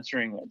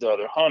monitoring the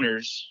other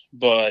hunters.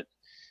 But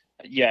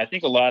yeah, I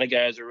think a lot of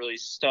guys are really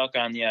stuck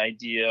on the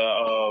idea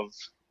of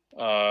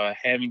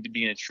having to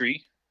be in a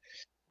tree.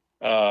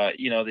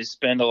 They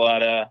spend a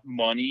lot of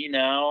money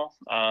now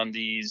on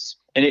these,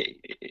 and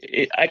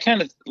I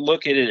kind of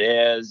look at it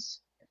as,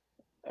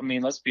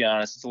 let's be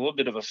honest, it's a little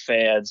bit of a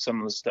fad, some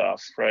of the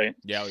stuff, right?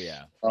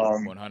 Yeah.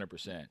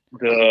 100%.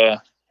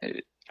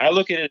 I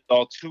look at it as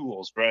all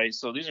tools, right?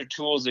 So these are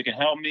tools that can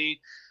help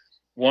me.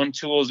 one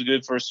tool is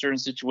good for a certain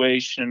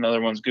situation,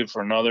 another one's good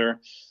for another.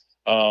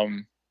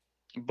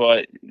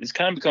 But it's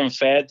kind of become a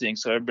fad thing.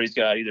 So everybody's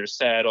got either a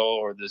saddle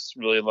or this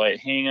really light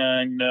hang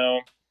on,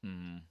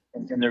 Mm-hmm.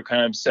 and they're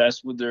kind of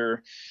obsessed with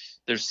their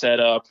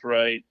setup,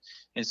 right?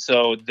 And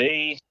so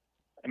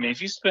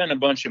if you spend a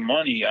bunch of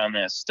money on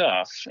that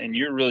stuff and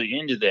you're really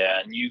into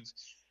that and you've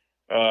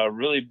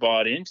really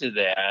bought into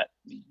that,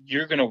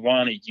 you're going to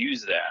want to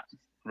use that,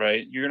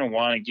 right? You're going to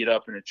want to get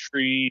up in a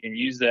tree and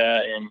use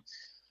that. And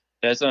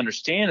that's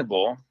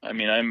understandable. I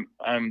mean,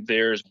 I'm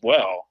there as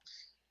well.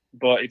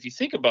 But if you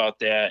think about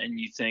that and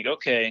you think,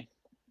 okay,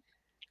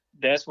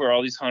 that's where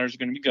all these hunters are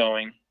going to be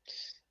going.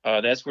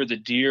 That's where the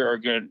deer are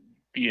going to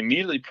be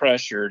immediately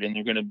pressured and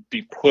they're going to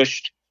be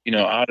pushed,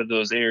 out of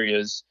those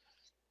areas.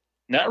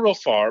 Not real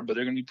far, but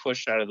they're going to be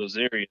pushed out of those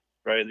areas,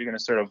 right? They're going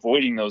to start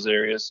avoiding those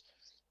areas.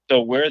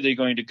 So where are they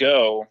going to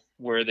go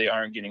where they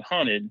aren't getting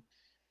hunted?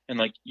 And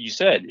like you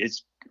said,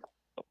 it's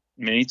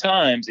many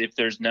times if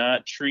there's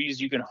not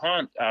trees you can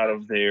hunt out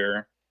of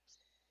there,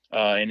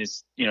 and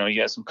it's, you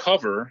got some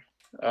cover,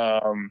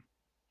 and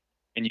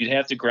you'd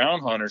have to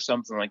ground hunt or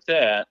something like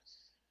that,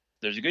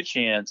 there's a good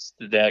chance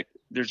that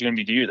there's going to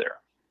be deer there,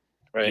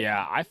 right?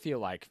 Yeah, I feel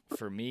like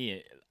for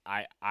me,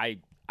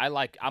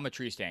 I'm a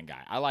tree stand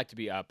guy. I like to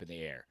be up in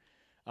the air,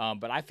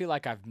 but I feel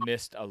like I've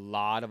missed a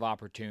lot of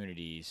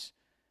opportunities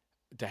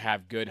to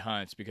have good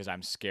hunts because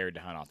I'm scared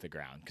to hunt off the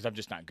ground because I'm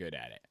just not good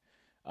at it.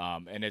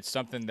 And it's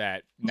something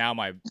that now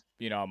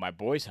my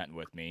boys hunting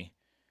with me,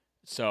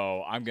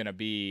 so I'm gonna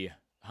be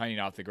hunting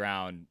off the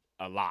ground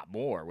a lot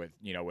more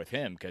with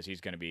him because he's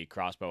gonna be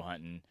crossbow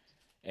hunting,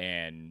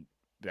 and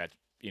that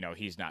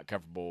he's not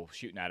comfortable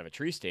shooting out of a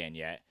tree stand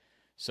yet.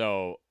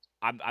 So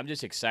I'm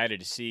just excited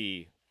to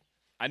see.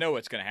 I know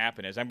what's gonna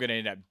happen is I'm gonna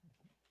end up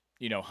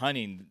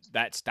hunting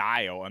that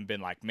style and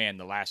been like, man,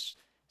 the last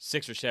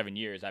 6 or 7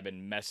 years I've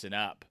been messing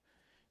up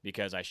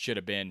because I should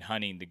have been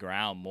hunting the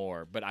ground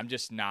more, but I'm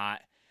just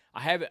not.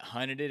 I haven't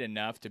hunted it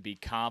enough to be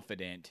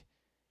confident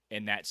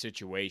in that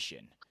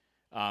situation.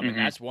 And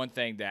that's one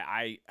thing that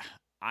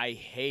I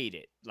hate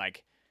it.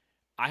 Like,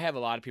 I have a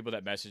lot of people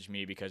that message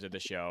me because of the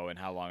show and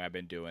how long I've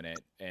been doing it,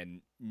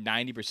 and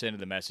 90% of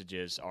the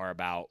messages are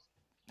about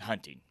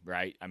hunting,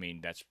 right? I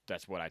mean,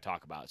 that's what I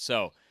talk about.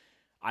 So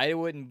you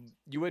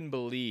wouldn't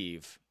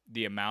believe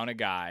the amount of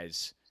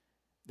guys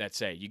that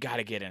say you got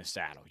to get in a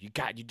saddle. You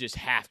just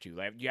have to.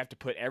 Like, you have to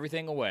put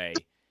everything away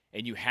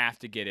and you have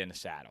to get in a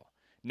saddle.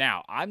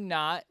 Now, I'm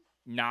not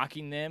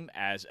knocking them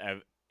as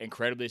an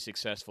incredibly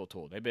successful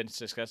tool. They've been a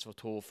successful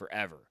tool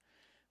forever.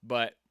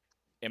 But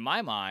in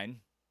my mind,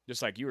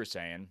 just like you were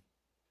saying,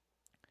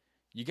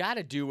 you got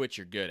to do what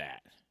you're good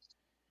at.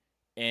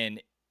 And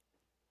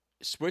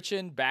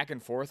switching back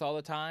and forth all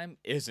the time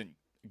isn't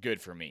good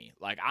for me.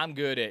 Like, I'm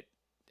good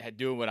at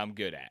doing what I'm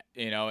good at,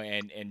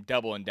 and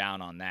doubling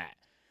down on that.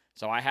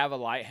 So I have a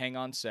light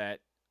hang-on set.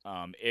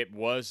 It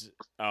was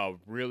a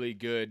really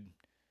good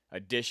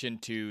addition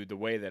to the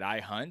way that I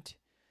hunt,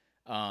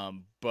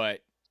 but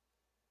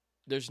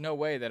there's no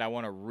way that I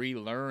want to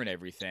relearn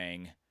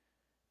everything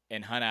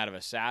and hunt out of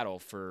a saddle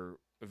for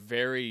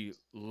very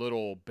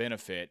little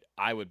benefit,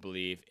 I would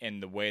believe,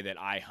 in the way that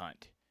I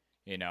hunt,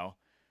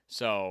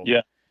 So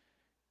yeah.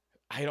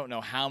 I don't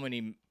know how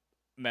many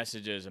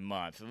messages a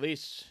month, at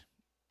least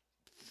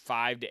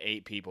 5 to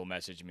 8 people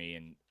message me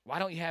and, why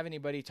don't you have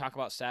anybody talk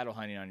about saddle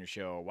hunting on your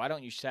show? Why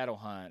don't you saddle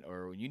hunt?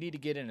 Or you need to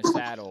get in a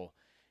saddle.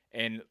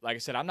 And like I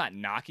said, I'm not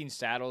knocking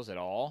saddles at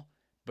all,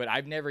 but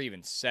I've never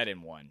even sat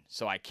in one,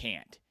 so I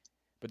can't.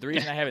 But the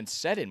reason I haven't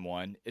sat in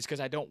one is because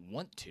I don't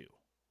want to.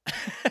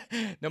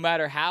 No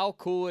matter how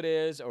cool it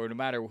is or no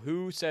matter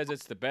who says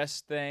it's the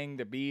best thing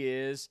to be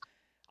is,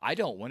 I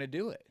don't want to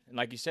do it. And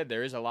like you said,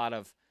 there is a lot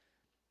of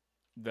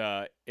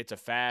it's a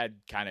fad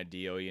kind of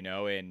deal,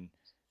 and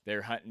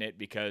they're hunting it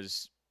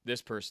because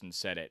this person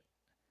said it.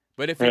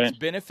 But if it's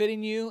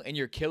benefiting you and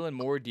you're killing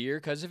more deer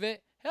because of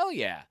it, hell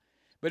yeah.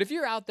 But if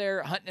you're out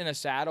there hunting in a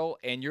saddle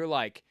and you're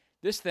like,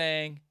 this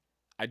thing,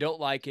 I don't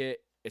like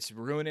it, it's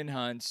ruining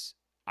hunts,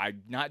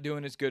 I'm not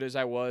doing as good as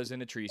I was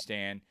in a tree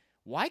stand,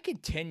 why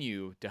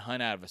continue to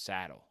hunt out of a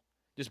saddle?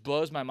 Just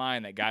blows my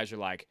mind that guys are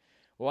like,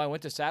 well, I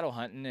went to saddle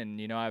hunting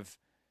and, I've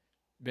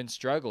been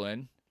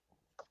struggling.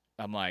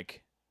 I'm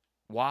like,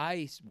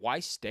 why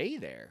stay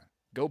there?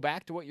 Go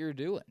back to what you're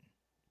doing.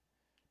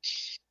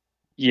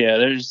 Yeah,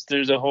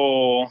 there's a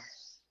whole,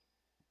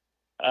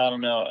 I don't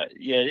know.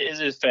 Yeah, it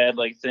is a fad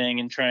like thing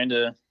and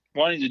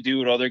wanting to do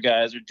what other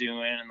guys are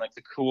doing and like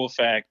the cool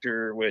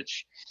factor,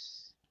 which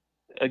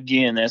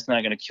again, that's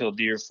not going to kill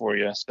deer for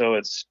you. So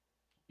it's,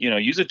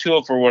 use a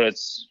tool for what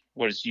it's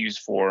used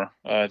for.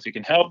 If it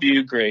can help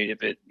you, great.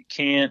 If it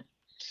can't,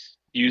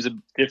 use a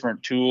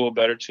different tool, a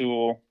better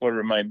tool,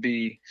 whatever it might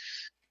be.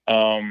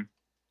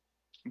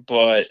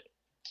 But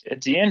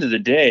at the end of the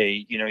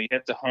day, you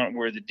have to hunt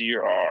where the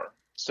deer are.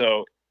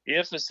 So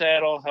if a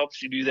saddle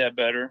helps you do that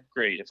better,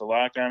 great. If a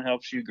lock-on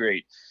helps you,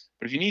 great.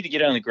 But if you need to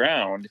get on the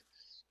ground,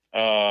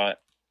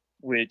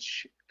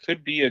 which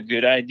could be a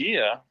good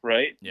idea,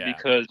 right? Yeah.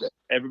 Because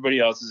everybody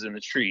else is in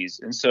the trees.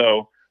 And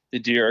so the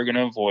deer are going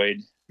to avoid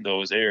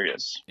those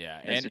areas.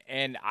 Yeah,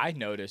 and I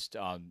noticed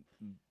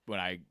when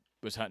I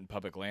was hunting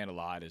public land a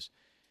lot is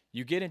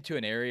you get into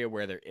an area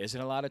where there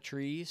isn't a lot of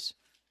trees,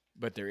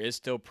 but there is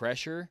still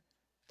pressure.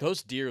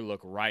 Those deer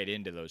look right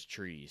into those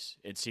trees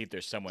and see if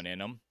there's someone in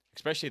them,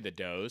 especially the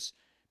does,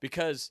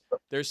 because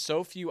there's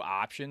so few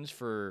options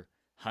for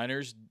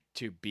hunters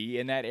to be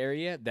in that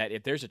area that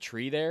if there's a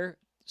tree there,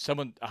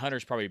 a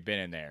hunter's probably been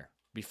in there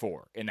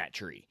before in that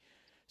tree.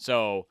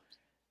 So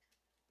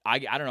I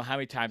don't know how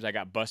many times I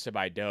got busted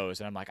by does,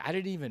 and I'm like, I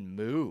didn't even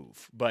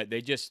move, but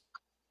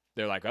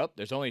they're like, oh,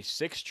 there's only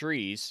 6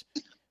 trees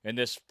in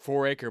this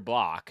 4-acre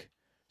block.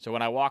 So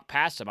when I walk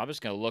past them, I'm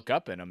just going to look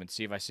up in them and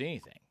see if I see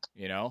anything,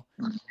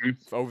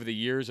 over the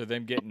years of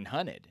them getting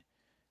hunted.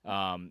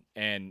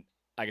 And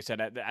like I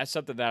said, that's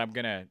something that I'm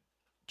going to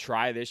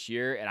try this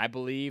year. And I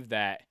believe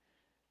that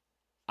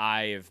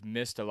I have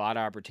missed a lot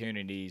of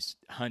opportunities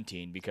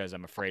hunting because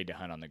I'm afraid to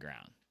hunt on the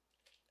ground.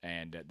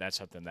 And that's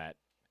something that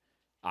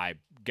I'm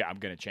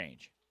going to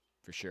change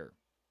for sure.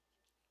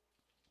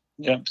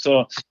 Yeah.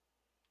 So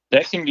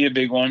that can be a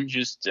big one.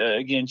 Just,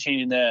 again,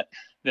 changing that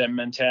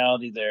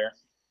mentality there.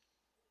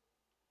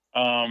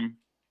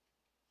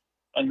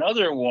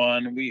 Another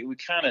one we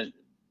kind of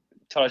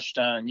touched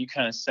on, you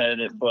kind of said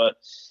it, but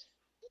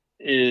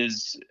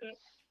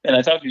and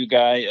I talked to a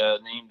guy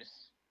named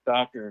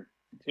Dr.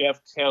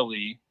 Jeff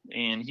Kelly,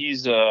 and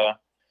he's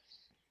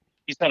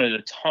hunted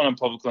a ton of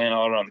public land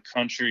all around the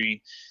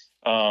country.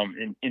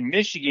 In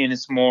Michigan,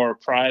 it's more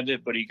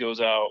private, but he goes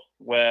out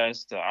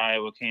west to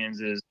Iowa,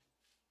 Kansas,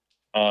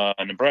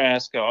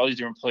 Nebraska, all these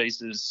different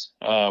places,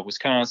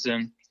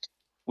 Wisconsin,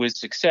 with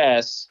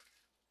success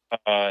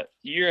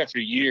year after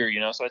year,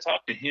 So I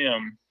talked to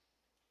him,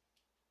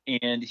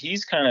 and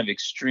he's kind of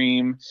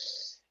extreme.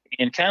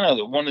 And kind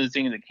of one of the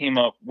things that came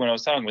up when I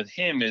was talking with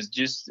him is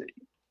just,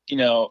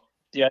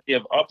 the idea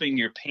of upping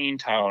your pain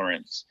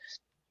tolerance.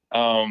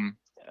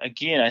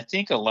 Again, I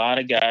think a lot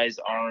of guys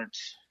aren't,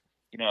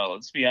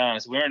 let's be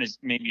honest, we aren't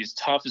maybe as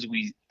tough as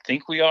we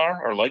think we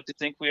are or like to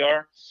think we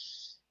are.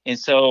 And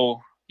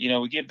so,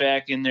 we get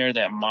back in there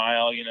that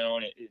mile,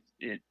 and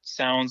it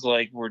sounds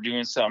like we're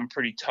doing something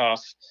pretty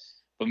tough,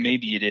 but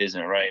maybe it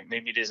isn't, right?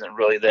 Maybe it isn't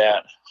really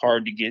that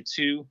hard to get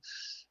to.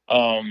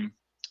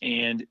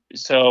 And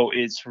so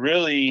it's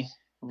really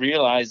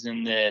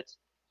realizing that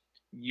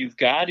you've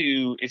got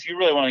to, if you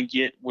really want to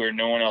get where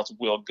no one else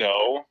will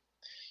go,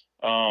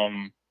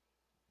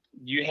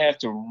 you have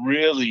to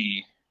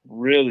really,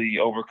 really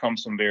overcome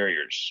some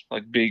barriers,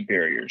 like big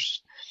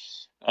barriers.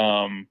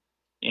 And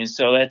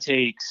so that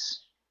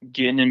takes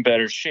getting in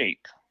better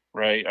shape,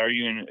 right? Are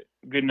you in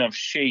good enough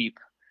shape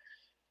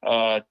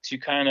to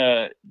kind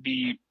of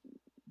be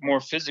more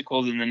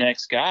physical than the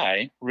next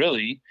guy,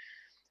 really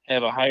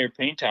have a higher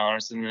pain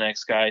tolerance than the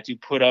next guy to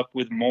put up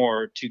with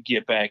more to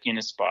get back in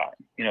a spot,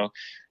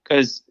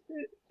 because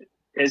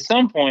at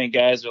some point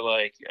guys are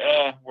like,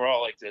 we're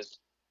all like this.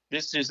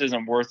 This just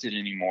isn't worth it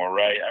anymore,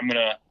 right? I'm going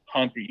to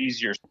hunt the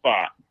easier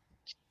spot.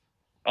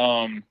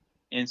 And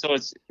so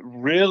it's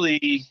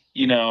really,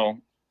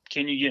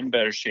 can you get in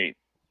better shape?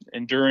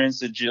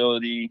 Endurance,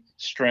 agility,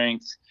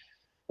 strength.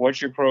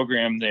 What's your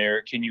program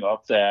there? Can you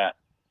up that?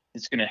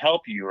 It's going to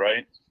help you,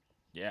 right?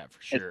 Yeah,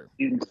 for sure.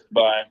 He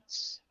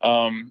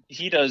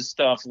does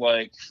stuff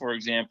like, for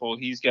example,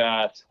 he's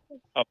got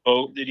a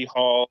boat that he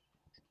hauls.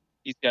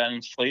 He's got an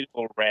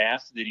inflatable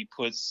raft that he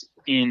puts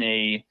in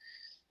a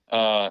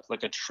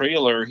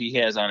trailer he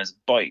has on his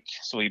bike.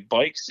 So he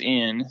bikes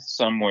in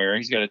somewhere.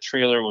 He's got a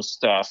trailer with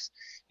stuff.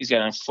 He's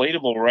got an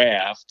inflatable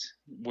raft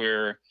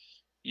where,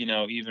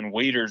 even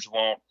waders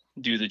won't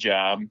do the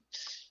job.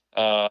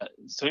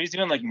 So he's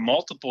doing like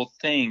multiple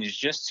things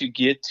just to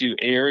get to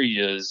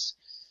areas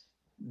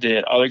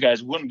that other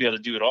guys wouldn't be able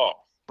to do at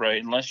all,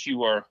 right? Unless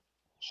you are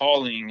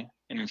hauling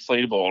an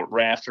inflatable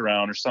raft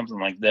around or something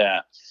like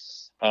that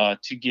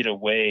to get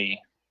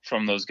away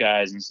from those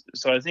guys. And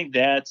so I think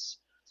that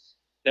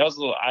was a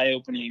little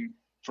eye-opening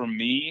for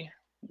me,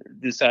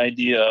 this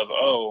idea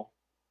of,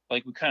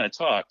 like we kind of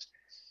talked,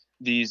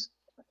 these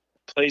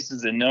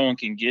places that no one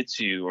can get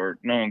to or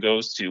no one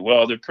goes to,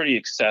 well, they're pretty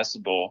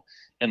accessible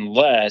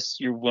unless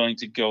you're willing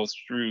to go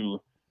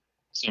through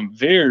some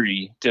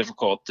very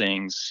difficult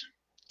things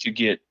to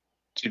get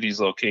to these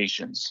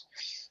locations.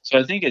 So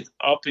I think it's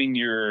upping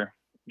your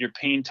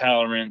pain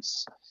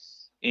tolerance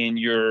and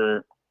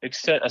your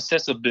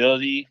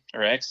accessibility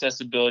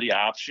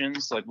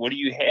options. Like, what do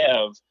you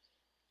have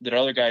that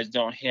other guys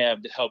don't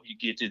have to help you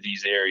get to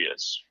these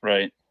areas,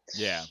 right?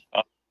 Yeah.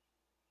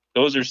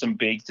 Those are some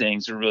big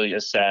things to really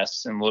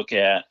assess and look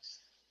at.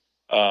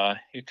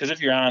 Because if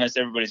you're honest,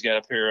 everybody's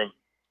got a pair of,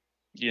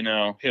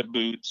 hip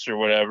boots or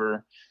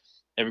whatever.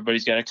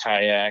 Everybody's got a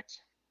kayak.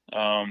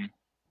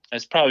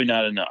 That's probably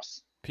not enough.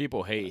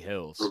 People hate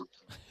hills.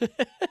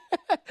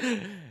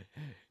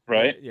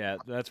 Right? Yeah,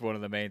 that's one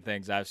of the main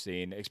things I've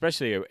seen,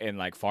 especially in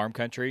like farm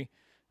country.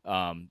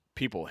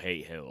 People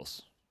hate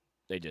hills.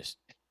 They just,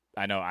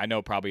 I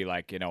know probably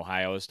like in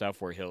Ohio and stuff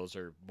where hills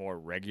are more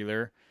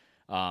regular.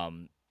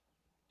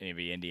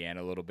 Maybe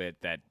Indiana a little bit,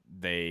 that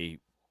they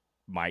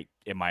might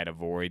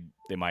avoid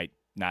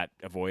not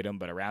avoid them,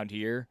 but around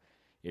here,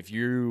 if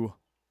you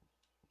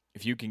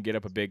can get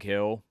up a big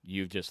hill,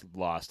 you've just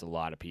lost a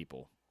lot of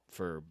people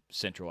for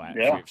central,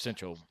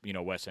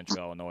 West Central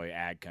Illinois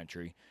ag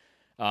country.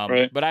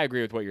 Right. But I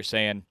agree with what you're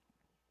saying.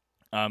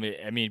 I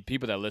mean,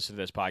 people that listen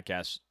to this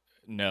podcast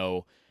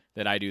know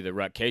that I do the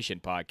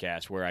Rutcation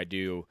podcast where I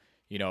do,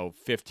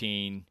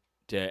 15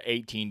 to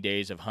 18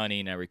 days of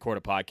hunting. I record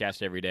a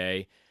podcast every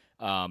day.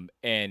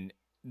 And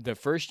the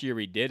first year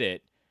we did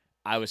it,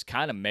 I was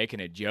kind of making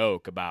a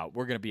joke about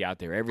we're going to be out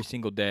there every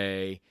single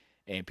day,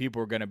 and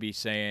people are going to be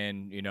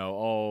saying,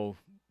 oh,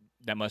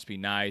 that must be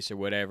nice or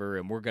whatever,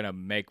 and we're going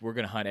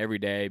to hunt every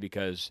day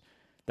because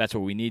that's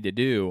what we need to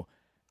do.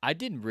 I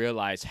didn't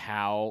realize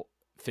how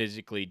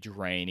physically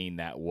draining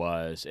that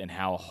was and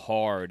how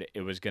hard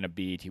it was going to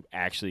be to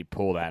actually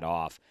pull that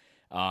off.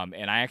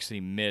 And I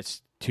actually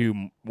missed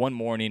one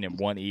morning and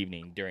one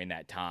evening during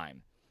that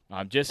time,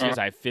 just because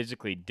I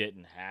physically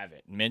didn't have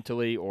it,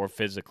 mentally or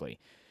physically.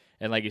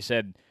 And like you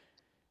said,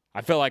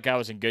 I felt like I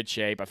was in good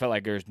shape. I felt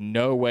like there's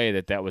no way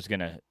that was going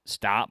to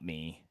stop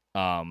me.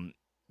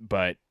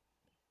 But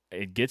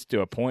it gets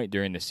to a point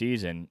during the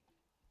season,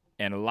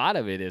 and a lot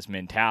of it is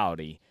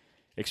mentality,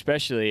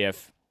 especially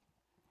if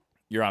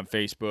you're on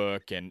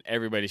Facebook and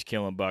everybody's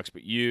killing bucks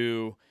but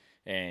you,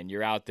 and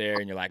you're out there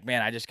and you're like,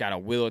 man, I just got to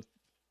will it,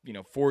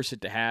 force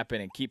it to happen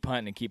and keep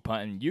hunting and keep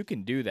hunting. You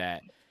can do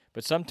that.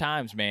 But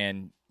sometimes,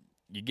 man,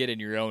 you get in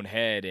your own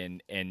head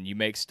and you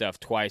make stuff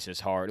twice as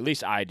hard. At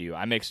least I do.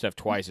 I make stuff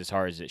twice as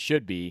hard as it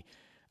should be.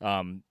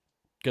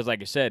 Because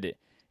like I said,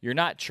 you're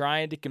not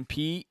trying to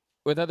compete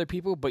with other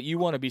people, but you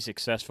want to be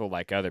successful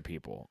like other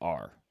people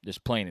are.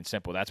 Just plain and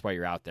simple. That's why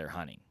you're out there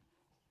hunting.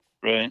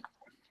 Right.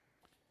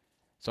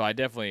 So I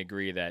definitely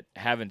agree that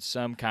having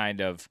some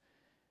kind of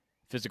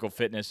physical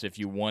fitness, if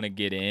you want to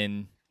get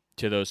in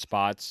to those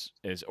spots,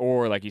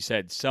 or like you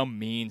said, some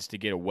means to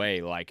get away.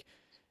 Like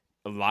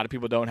a lot of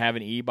people don't have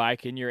an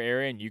e-bike in your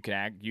area, and you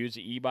can use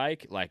the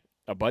e-bike. Like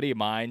a buddy of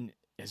mine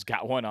has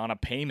got one on a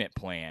payment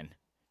plan,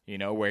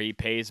 where he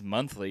pays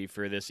monthly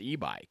for this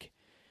e-bike.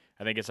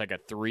 I think it's like a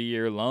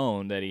 3-year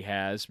loan that he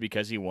has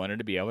because he wanted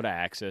to be able to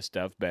access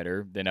stuff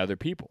better than other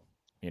people,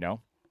 So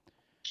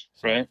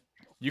right.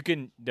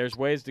 There's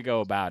ways to go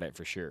about it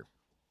for sure.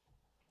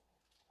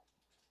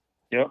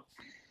 Yep.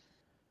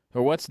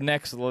 So what's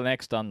next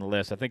on the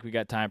list? I think we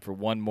got time for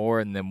one more,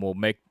 and then we'll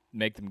make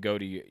them go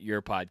to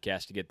your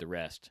podcast to get the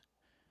rest.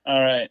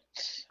 All right.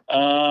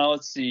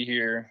 Let's see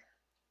here.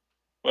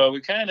 Well,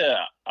 I'll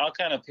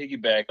kind of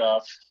piggyback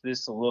off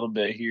this a little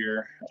bit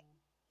here.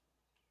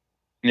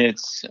 And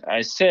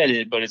I said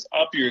it, but it's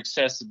up your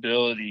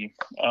accessibility.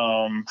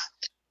 And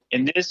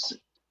this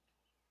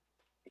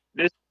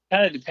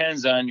kind of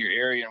depends on your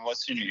area and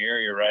what's in your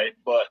area, right?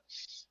 But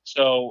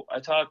so I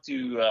talked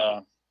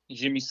to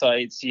Jimmy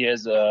Sites. He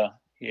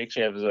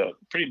actually has a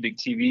pretty big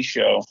TV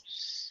show,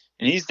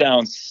 and he's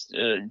down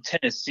in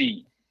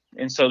Tennessee,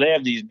 and so they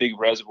have these big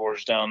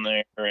reservoirs down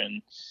there,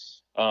 and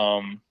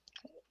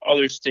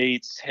other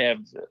states have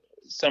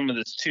some of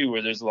this too,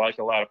 where there's like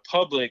a lot of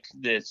public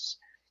that's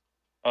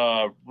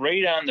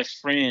right on the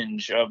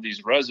fringe of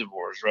these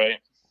reservoirs, right?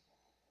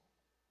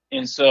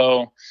 And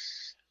so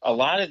a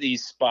lot of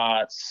these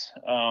spots,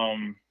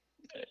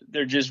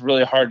 they're just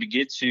really hard to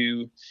get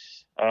to.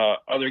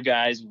 Other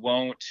guys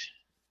won't.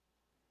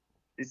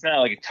 It's not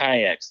like a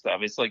kayak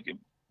stuff. It's like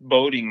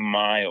boating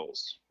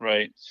miles,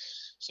 right?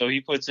 So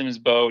he puts in his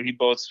boat, he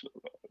boats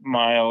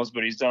miles,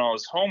 but he's done all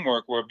his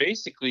homework where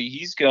basically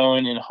he's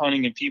going and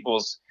hunting in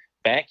people's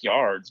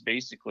backyards,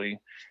 basically,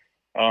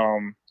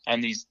 on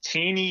these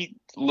teeny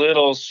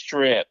little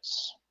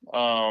strips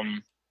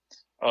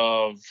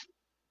of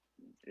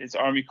it's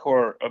Army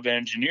Corps of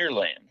Engineer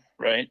land,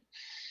 right?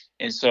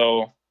 And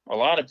so a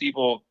lot of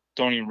people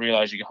don't even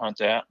realize you can hunt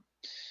that.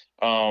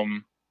 A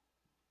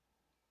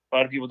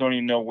lot of people don't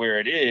even know where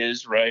it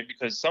is, right?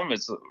 Because some of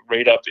it's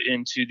right up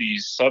into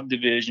these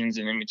subdivisions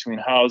and in between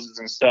houses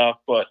and stuff.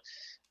 But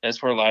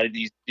that's where a lot of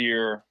these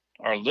deer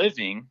are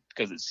living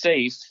because it's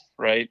safe,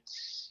 right?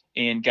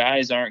 And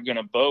guys aren't going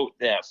to boat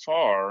that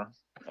far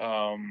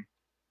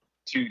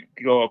to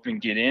go up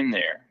and get in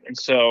there. And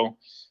so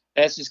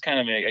that's just kind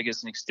of, I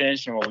guess, an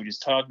extension of what we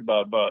just talked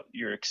about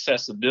your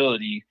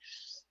accessibility,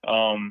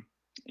 and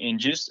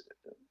just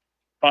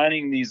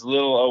finding these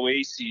little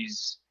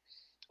oases,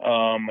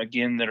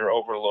 again, that are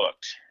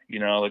overlooked.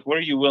 Like what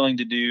are you willing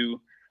to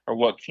do, or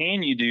what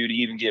can you do to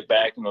even get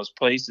back in those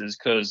places?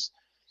 Because,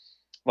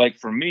 like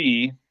for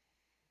me,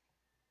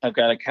 I've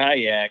got a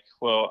kayak.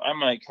 Well, I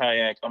might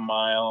kayak a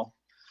mile.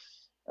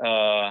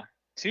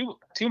 2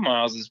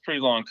 miles is a pretty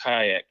long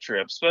kayak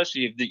trip,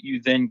 especially if you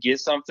then get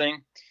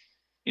something.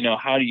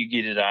 How do you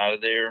get it out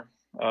of there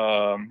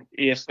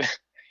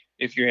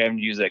if you're having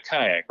to use that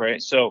kayak,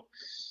 right? So,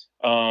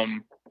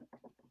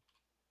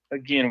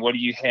 again, what do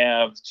you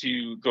have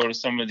to go to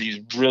some of these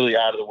really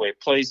out of the way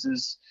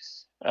places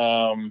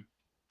that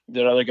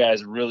other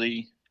guys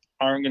really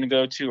aren't going to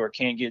go to or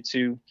can't get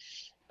to?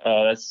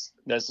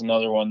 That's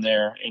another one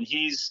there, and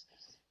he's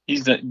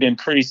been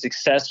pretty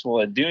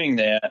successful at doing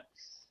that.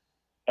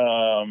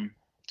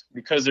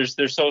 because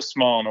they're so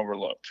small and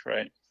overlooked,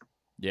 right?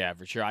 Yeah,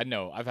 for sure. I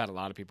know I've had a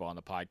lot of people on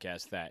the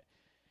podcast that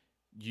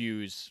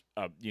use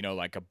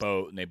like a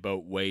boat, and they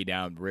boat way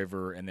down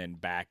river and then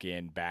back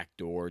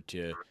door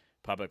to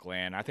public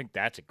land. I think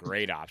that's a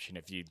great option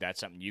if that's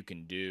something you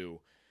can do.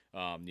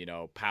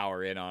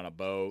 Power in on a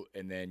boat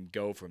and then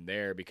go from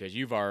there, because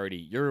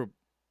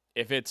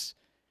if it's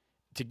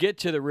to get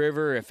to the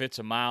river, if it's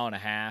 1.5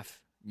 miles,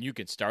 you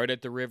can start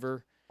at the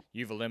river.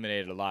 You've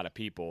eliminated a lot of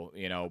people,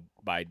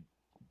 by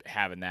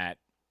having that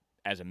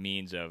as a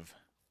means of,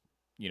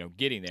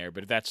 getting there.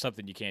 But if that's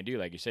something you can't do,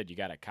 like you said, you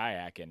got a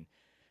kayak. And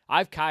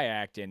I've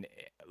kayaked, and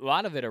a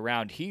lot of it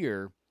around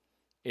here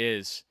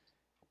is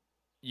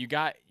you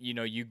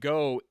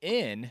go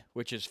in,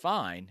 which is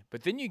fine,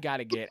 but then you got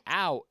to get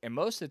out. And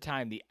most of the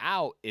time the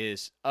out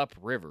is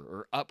upriver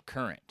or up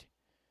current,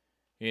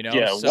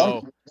 Yeah.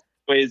 So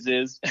ways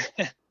is,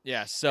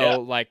 yeah.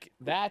 So like,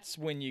 that's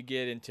when you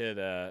get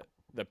into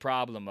the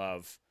problem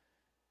of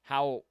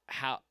how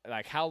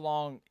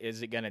long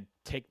is it going to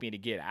take me to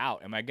get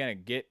out? Am I going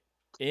to get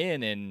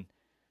in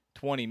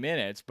 20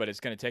 minutes, but it's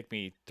going to take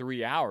me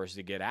 3 hours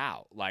to get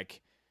out?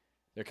 Like,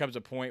 there comes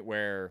a point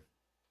where,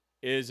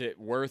 is it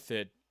worth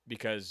it,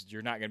 because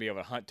you're not going to be able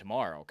to hunt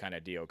tomorrow, kind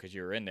of deal, because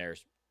you're in there,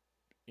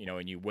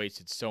 and you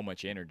wasted so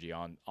much energy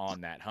on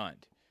that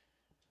hunt.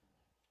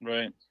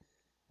 Right.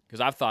 Because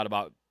I've thought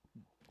about,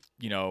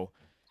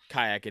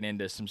 kayaking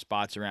into some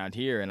spots around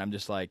here, and I'm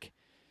just like,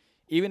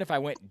 even if I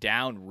went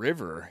down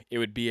river, it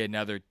would be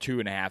another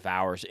 2.5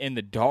 hours in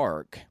the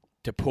dark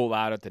to pull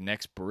out at the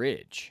next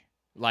bridge.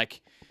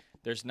 Like,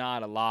 there's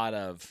not a lot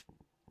of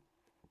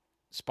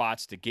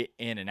spots to get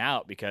in and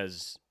out,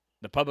 because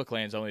the public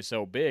land's only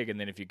so big, and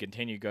then if you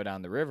continue to go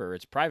down the river,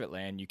 it's private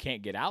land. You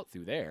can't get out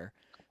through there.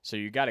 So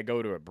you got to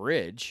go to a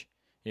bridge,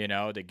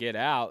 to get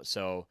out.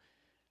 So,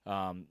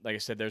 like I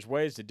said, there's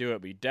ways to do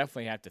it, but you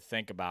definitely have to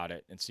think about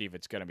it and see if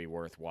it's going to be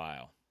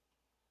worthwhile.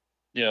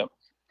 Yeah.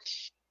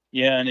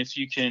 Yeah, and if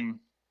you can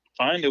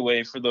find a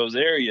way for those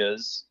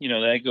areas,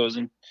 that goes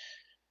in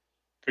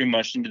pretty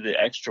much into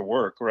the extra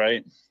work,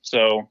 right?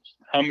 So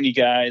how many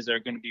guys are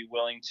going to be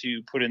willing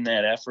to put in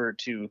that effort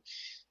to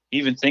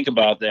even think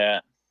about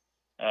that?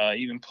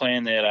 Even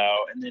plan that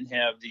out, and then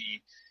have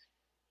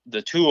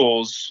the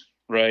tools,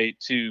 right,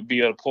 to be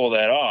able to pull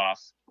that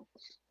off.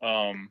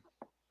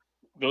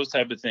 Those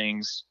type of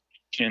things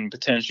can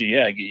potentially,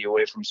 get you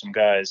away from some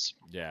guys.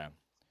 Yeah.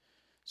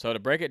 So to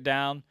break it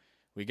down,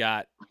 we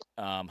got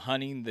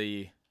hunting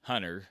the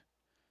hunter.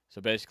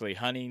 So basically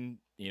hunting,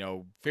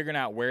 figuring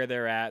out where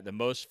they're at. The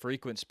most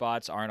frequent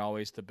spots aren't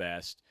always the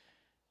best.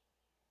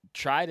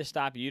 Try to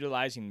stop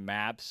utilizing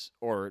maps,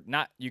 or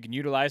not. You can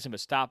utilize them, but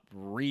stop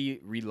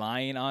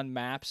relying on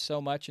maps so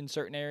much in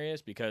certain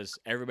areas, because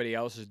everybody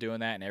else is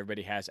doing that and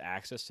everybody has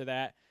access to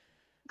that.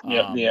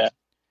 Yeah.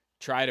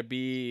 Try to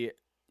be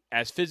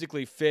as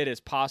physically fit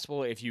as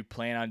possible if you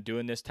plan on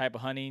doing this type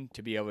of hunting,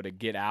 to be able to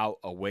get out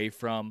away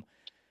from.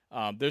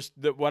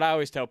 What I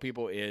always tell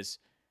people is,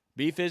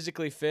 be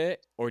physically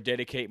fit or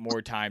dedicate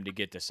more time to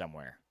get to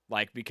somewhere.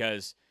 Like,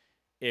 because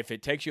if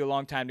it takes you a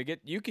long time to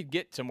get, you could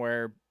get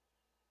somewhere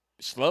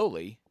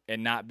slowly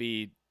and not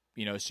be,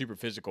 super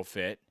physical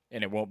fit,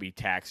 and it won't be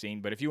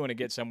taxing. But if you want to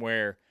get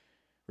somewhere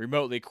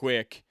remotely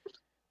quick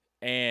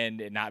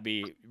and it not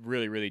be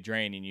really, really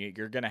draining,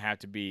 you're going to have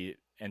to be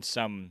in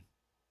some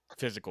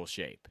physical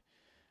shape.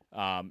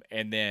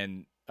 And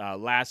then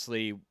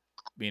lastly,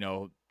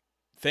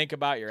 think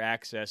about your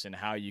access and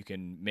how you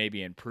can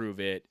maybe improve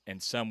it in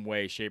some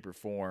way, shape, or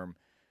form,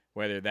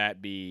 whether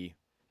that be,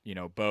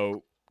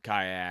 boat,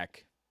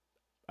 kayak,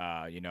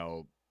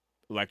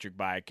 electric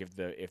bike,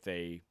 if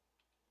they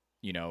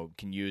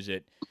can use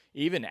it,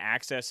 even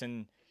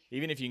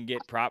if you can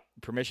get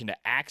permission to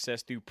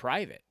access through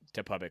private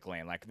to public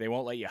land. Like, they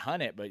won't let you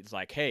hunt it, but it's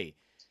like, hey,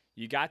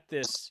 you got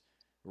this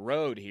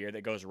road here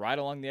that goes right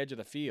along the edge of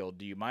the field.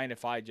 Do you mind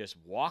if I just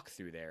walk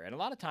through there? And a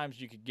lot of times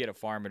you could get a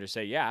farmer to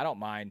say, yeah, I don't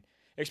mind,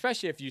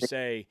 especially if you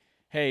say,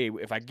 hey,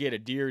 if I get a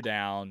deer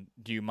down,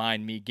 do you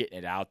mind me getting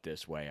it out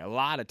this way? A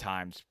lot of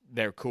times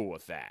they're cool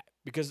with that,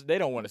 because they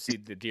don't want to see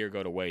the deer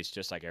go to waste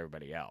just like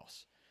everybody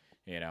else.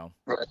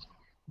 Right.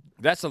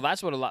 That's a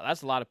lot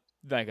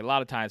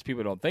of times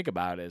people don't think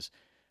about is,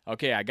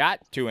 okay, I got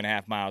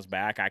 2.5 miles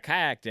back. I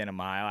kayaked in 1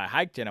 mile. I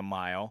hiked in 1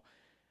 mile.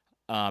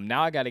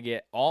 Now I got to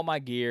get all my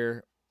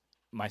gear,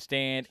 my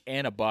stand,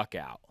 and a buck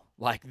out.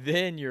 Like,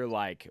 then you're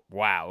like,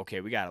 wow,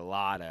 okay, we got a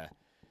lot of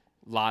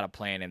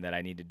planning that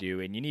I need to do.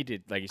 And you need to,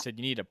 like you said,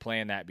 you need to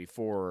plan that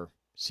before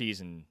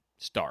season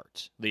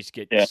starts. At least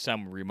get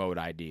some remote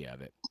idea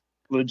of it.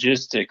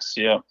 Logistics,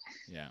 yeah.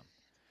 Yeah.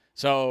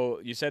 So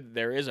you said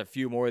there is a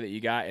few more that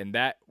you got, and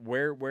that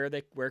where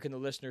can the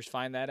listeners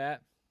find that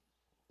at?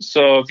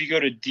 So if you go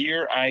to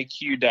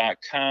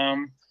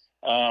deeriq.com,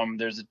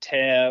 there's a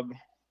tab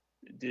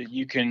that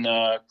you can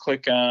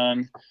click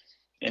on,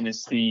 and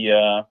it's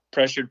the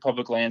Pressured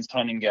Public Lands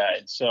Hunting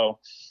Guide. So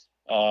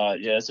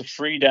it's a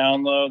free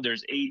download.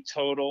 There's 8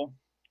 total,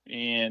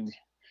 and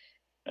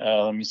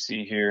let me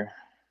see here.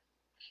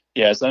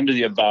 Yeah, it's under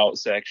the About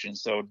section.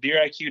 So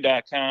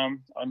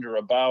deeriq.com, under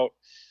About.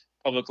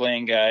 public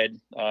land guide.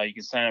 You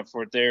can sign up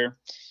for it there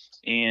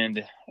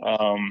and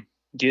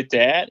get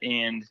that.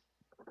 And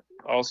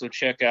also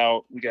check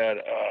out, we got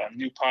a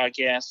new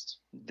podcast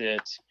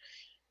that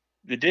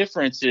the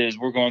difference is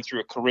we're going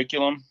through a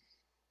curriculum.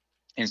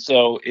 And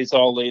so it's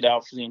all laid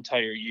out for the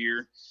entire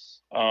year.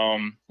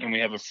 And we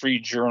have a free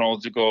journal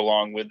to go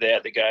along with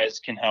that. The guys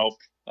can help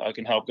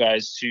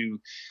guys to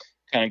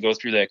kind of go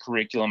through that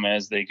curriculum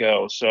as they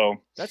go. So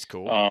that's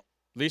cool. At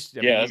least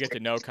you get to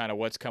know kind of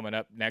what's coming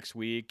up next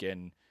week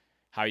and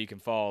how you can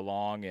follow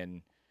along.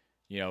 And,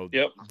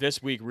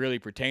 this week really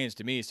pertains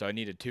to me, so I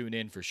need to tune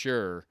in for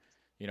sure,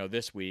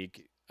 this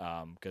week,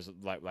 because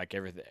like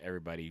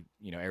everybody,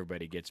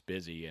 everybody gets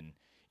busy, and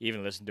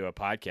even listen to a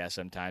podcast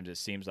sometimes it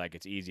seems like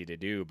it's easy to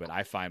do, but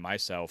I find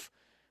myself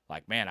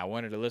like, man, I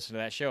wanted to listen to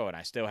that show and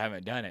I still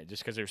haven't done it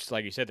just because there's,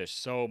 like you said, there's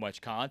so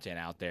much content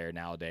out there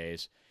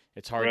nowadays.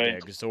 It's hard to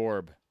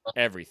absorb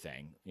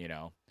everything,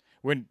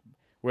 When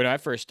I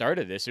first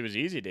started this, it was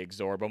easy to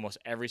absorb almost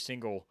every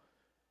single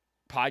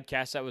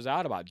podcast that was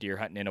out about deer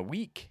hunting in a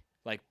week,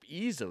 like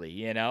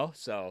easily,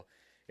 So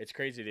it's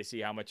crazy to see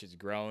how much it's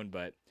grown,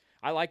 but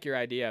I like your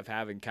idea of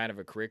having kind of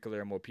a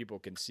curriculum where people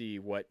can see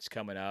what's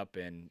coming up,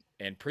 and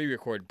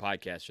pre-recorded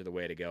podcasts are the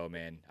way to go,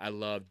 man. I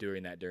love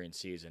doing that during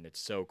season. It's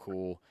so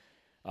cool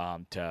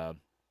to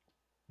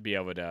be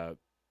able to,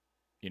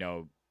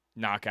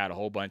 knock out a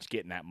whole bunch,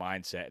 get in that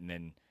mindset, and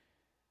then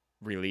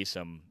release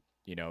them,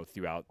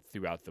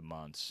 throughout the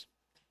months.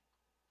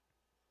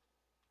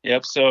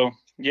 Yep. So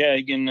yeah,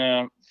 you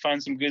can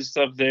find some good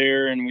stuff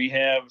there. And we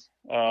have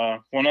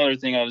one other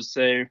thing I'll just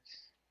say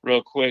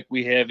real quick.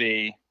 We have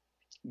a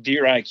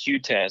Deer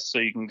IQ test. So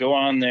you can go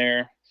on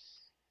there,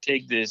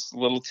 take this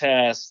little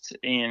test,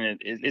 and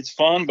it's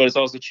fun, but it's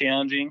also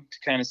challenging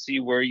to kind of see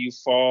where you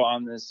fall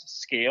on this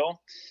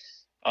scale.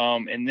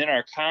 And then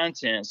our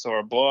content, so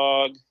our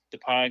blog, the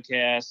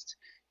podcast,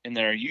 and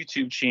then our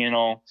YouTube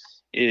channel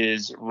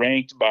is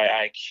ranked by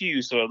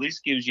IQ. So at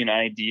least gives you an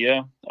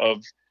idea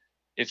of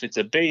if it's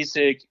a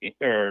basic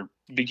or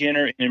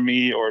beginner,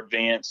 intermediate, or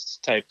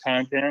advanced type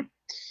content.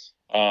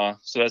 So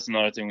that's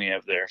another thing we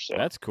have there. So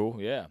that's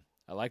cool. Yeah.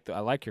 I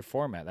like your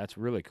format. That's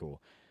really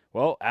cool.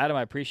 Well, Adam,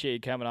 I appreciate you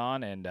coming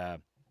on, and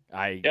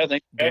I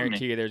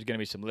guarantee you there's going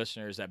to be some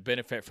listeners that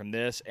benefit from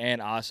this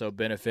and also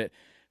benefit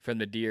from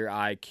the Deer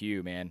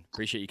IQ, man.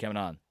 Appreciate you coming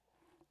on.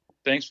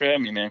 Thanks for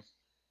having me, man.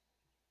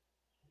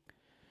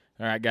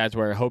 All right, guys,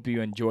 well, I hope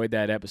you enjoyed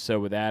that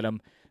episode with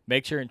Adam.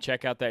 Make sure and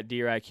check out that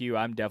Deer IQ.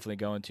 I'm definitely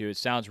going to. It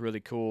sounds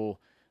really cool.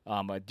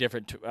 A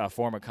different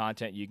form of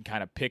content. You can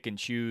kind of pick and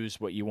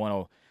choose what you want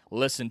to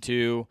listen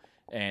to.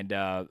 And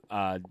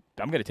I'm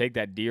going to take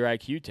that Deer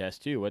IQ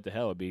test, too. What the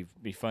hell? It'd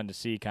be fun to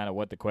see kind of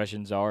what the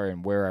questions are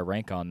and where I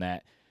rank on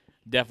that.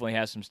 Definitely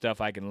has some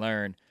stuff I can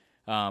learn.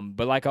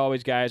 But like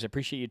always, guys, I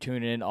appreciate you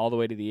tuning in all the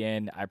way to the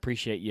end. I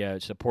appreciate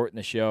you supporting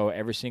the show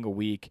every single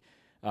week.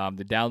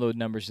 The download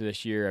numbers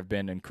this year have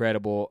been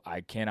incredible.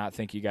 I cannot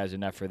thank you guys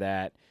enough for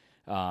that.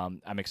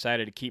 I'm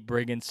excited to keep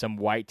bringing some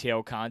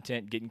whitetail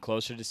content, getting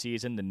closer to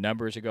season. The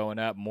numbers are going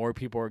up. More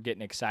people are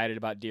getting excited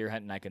about deer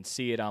hunting. I can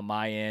see it on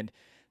my end.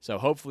 So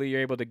hopefully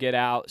you're able to get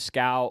out,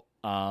 scout,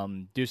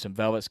 do some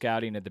velvet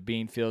scouting at the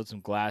bean field,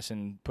 some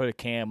glassing, put a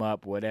cam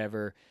up,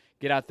 whatever.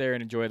 Get out there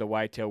and enjoy the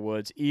whitetail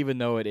woods, even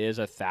though it is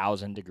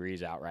 1,000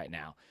 degrees out right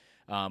now.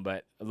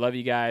 But I love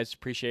you guys.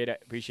 Appreciate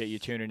it. Appreciate you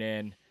tuning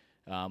in.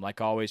 Like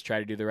always, try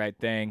to do the right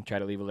thing. Try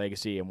to leave a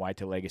legacy, and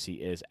Whitetail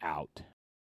Legacy is out.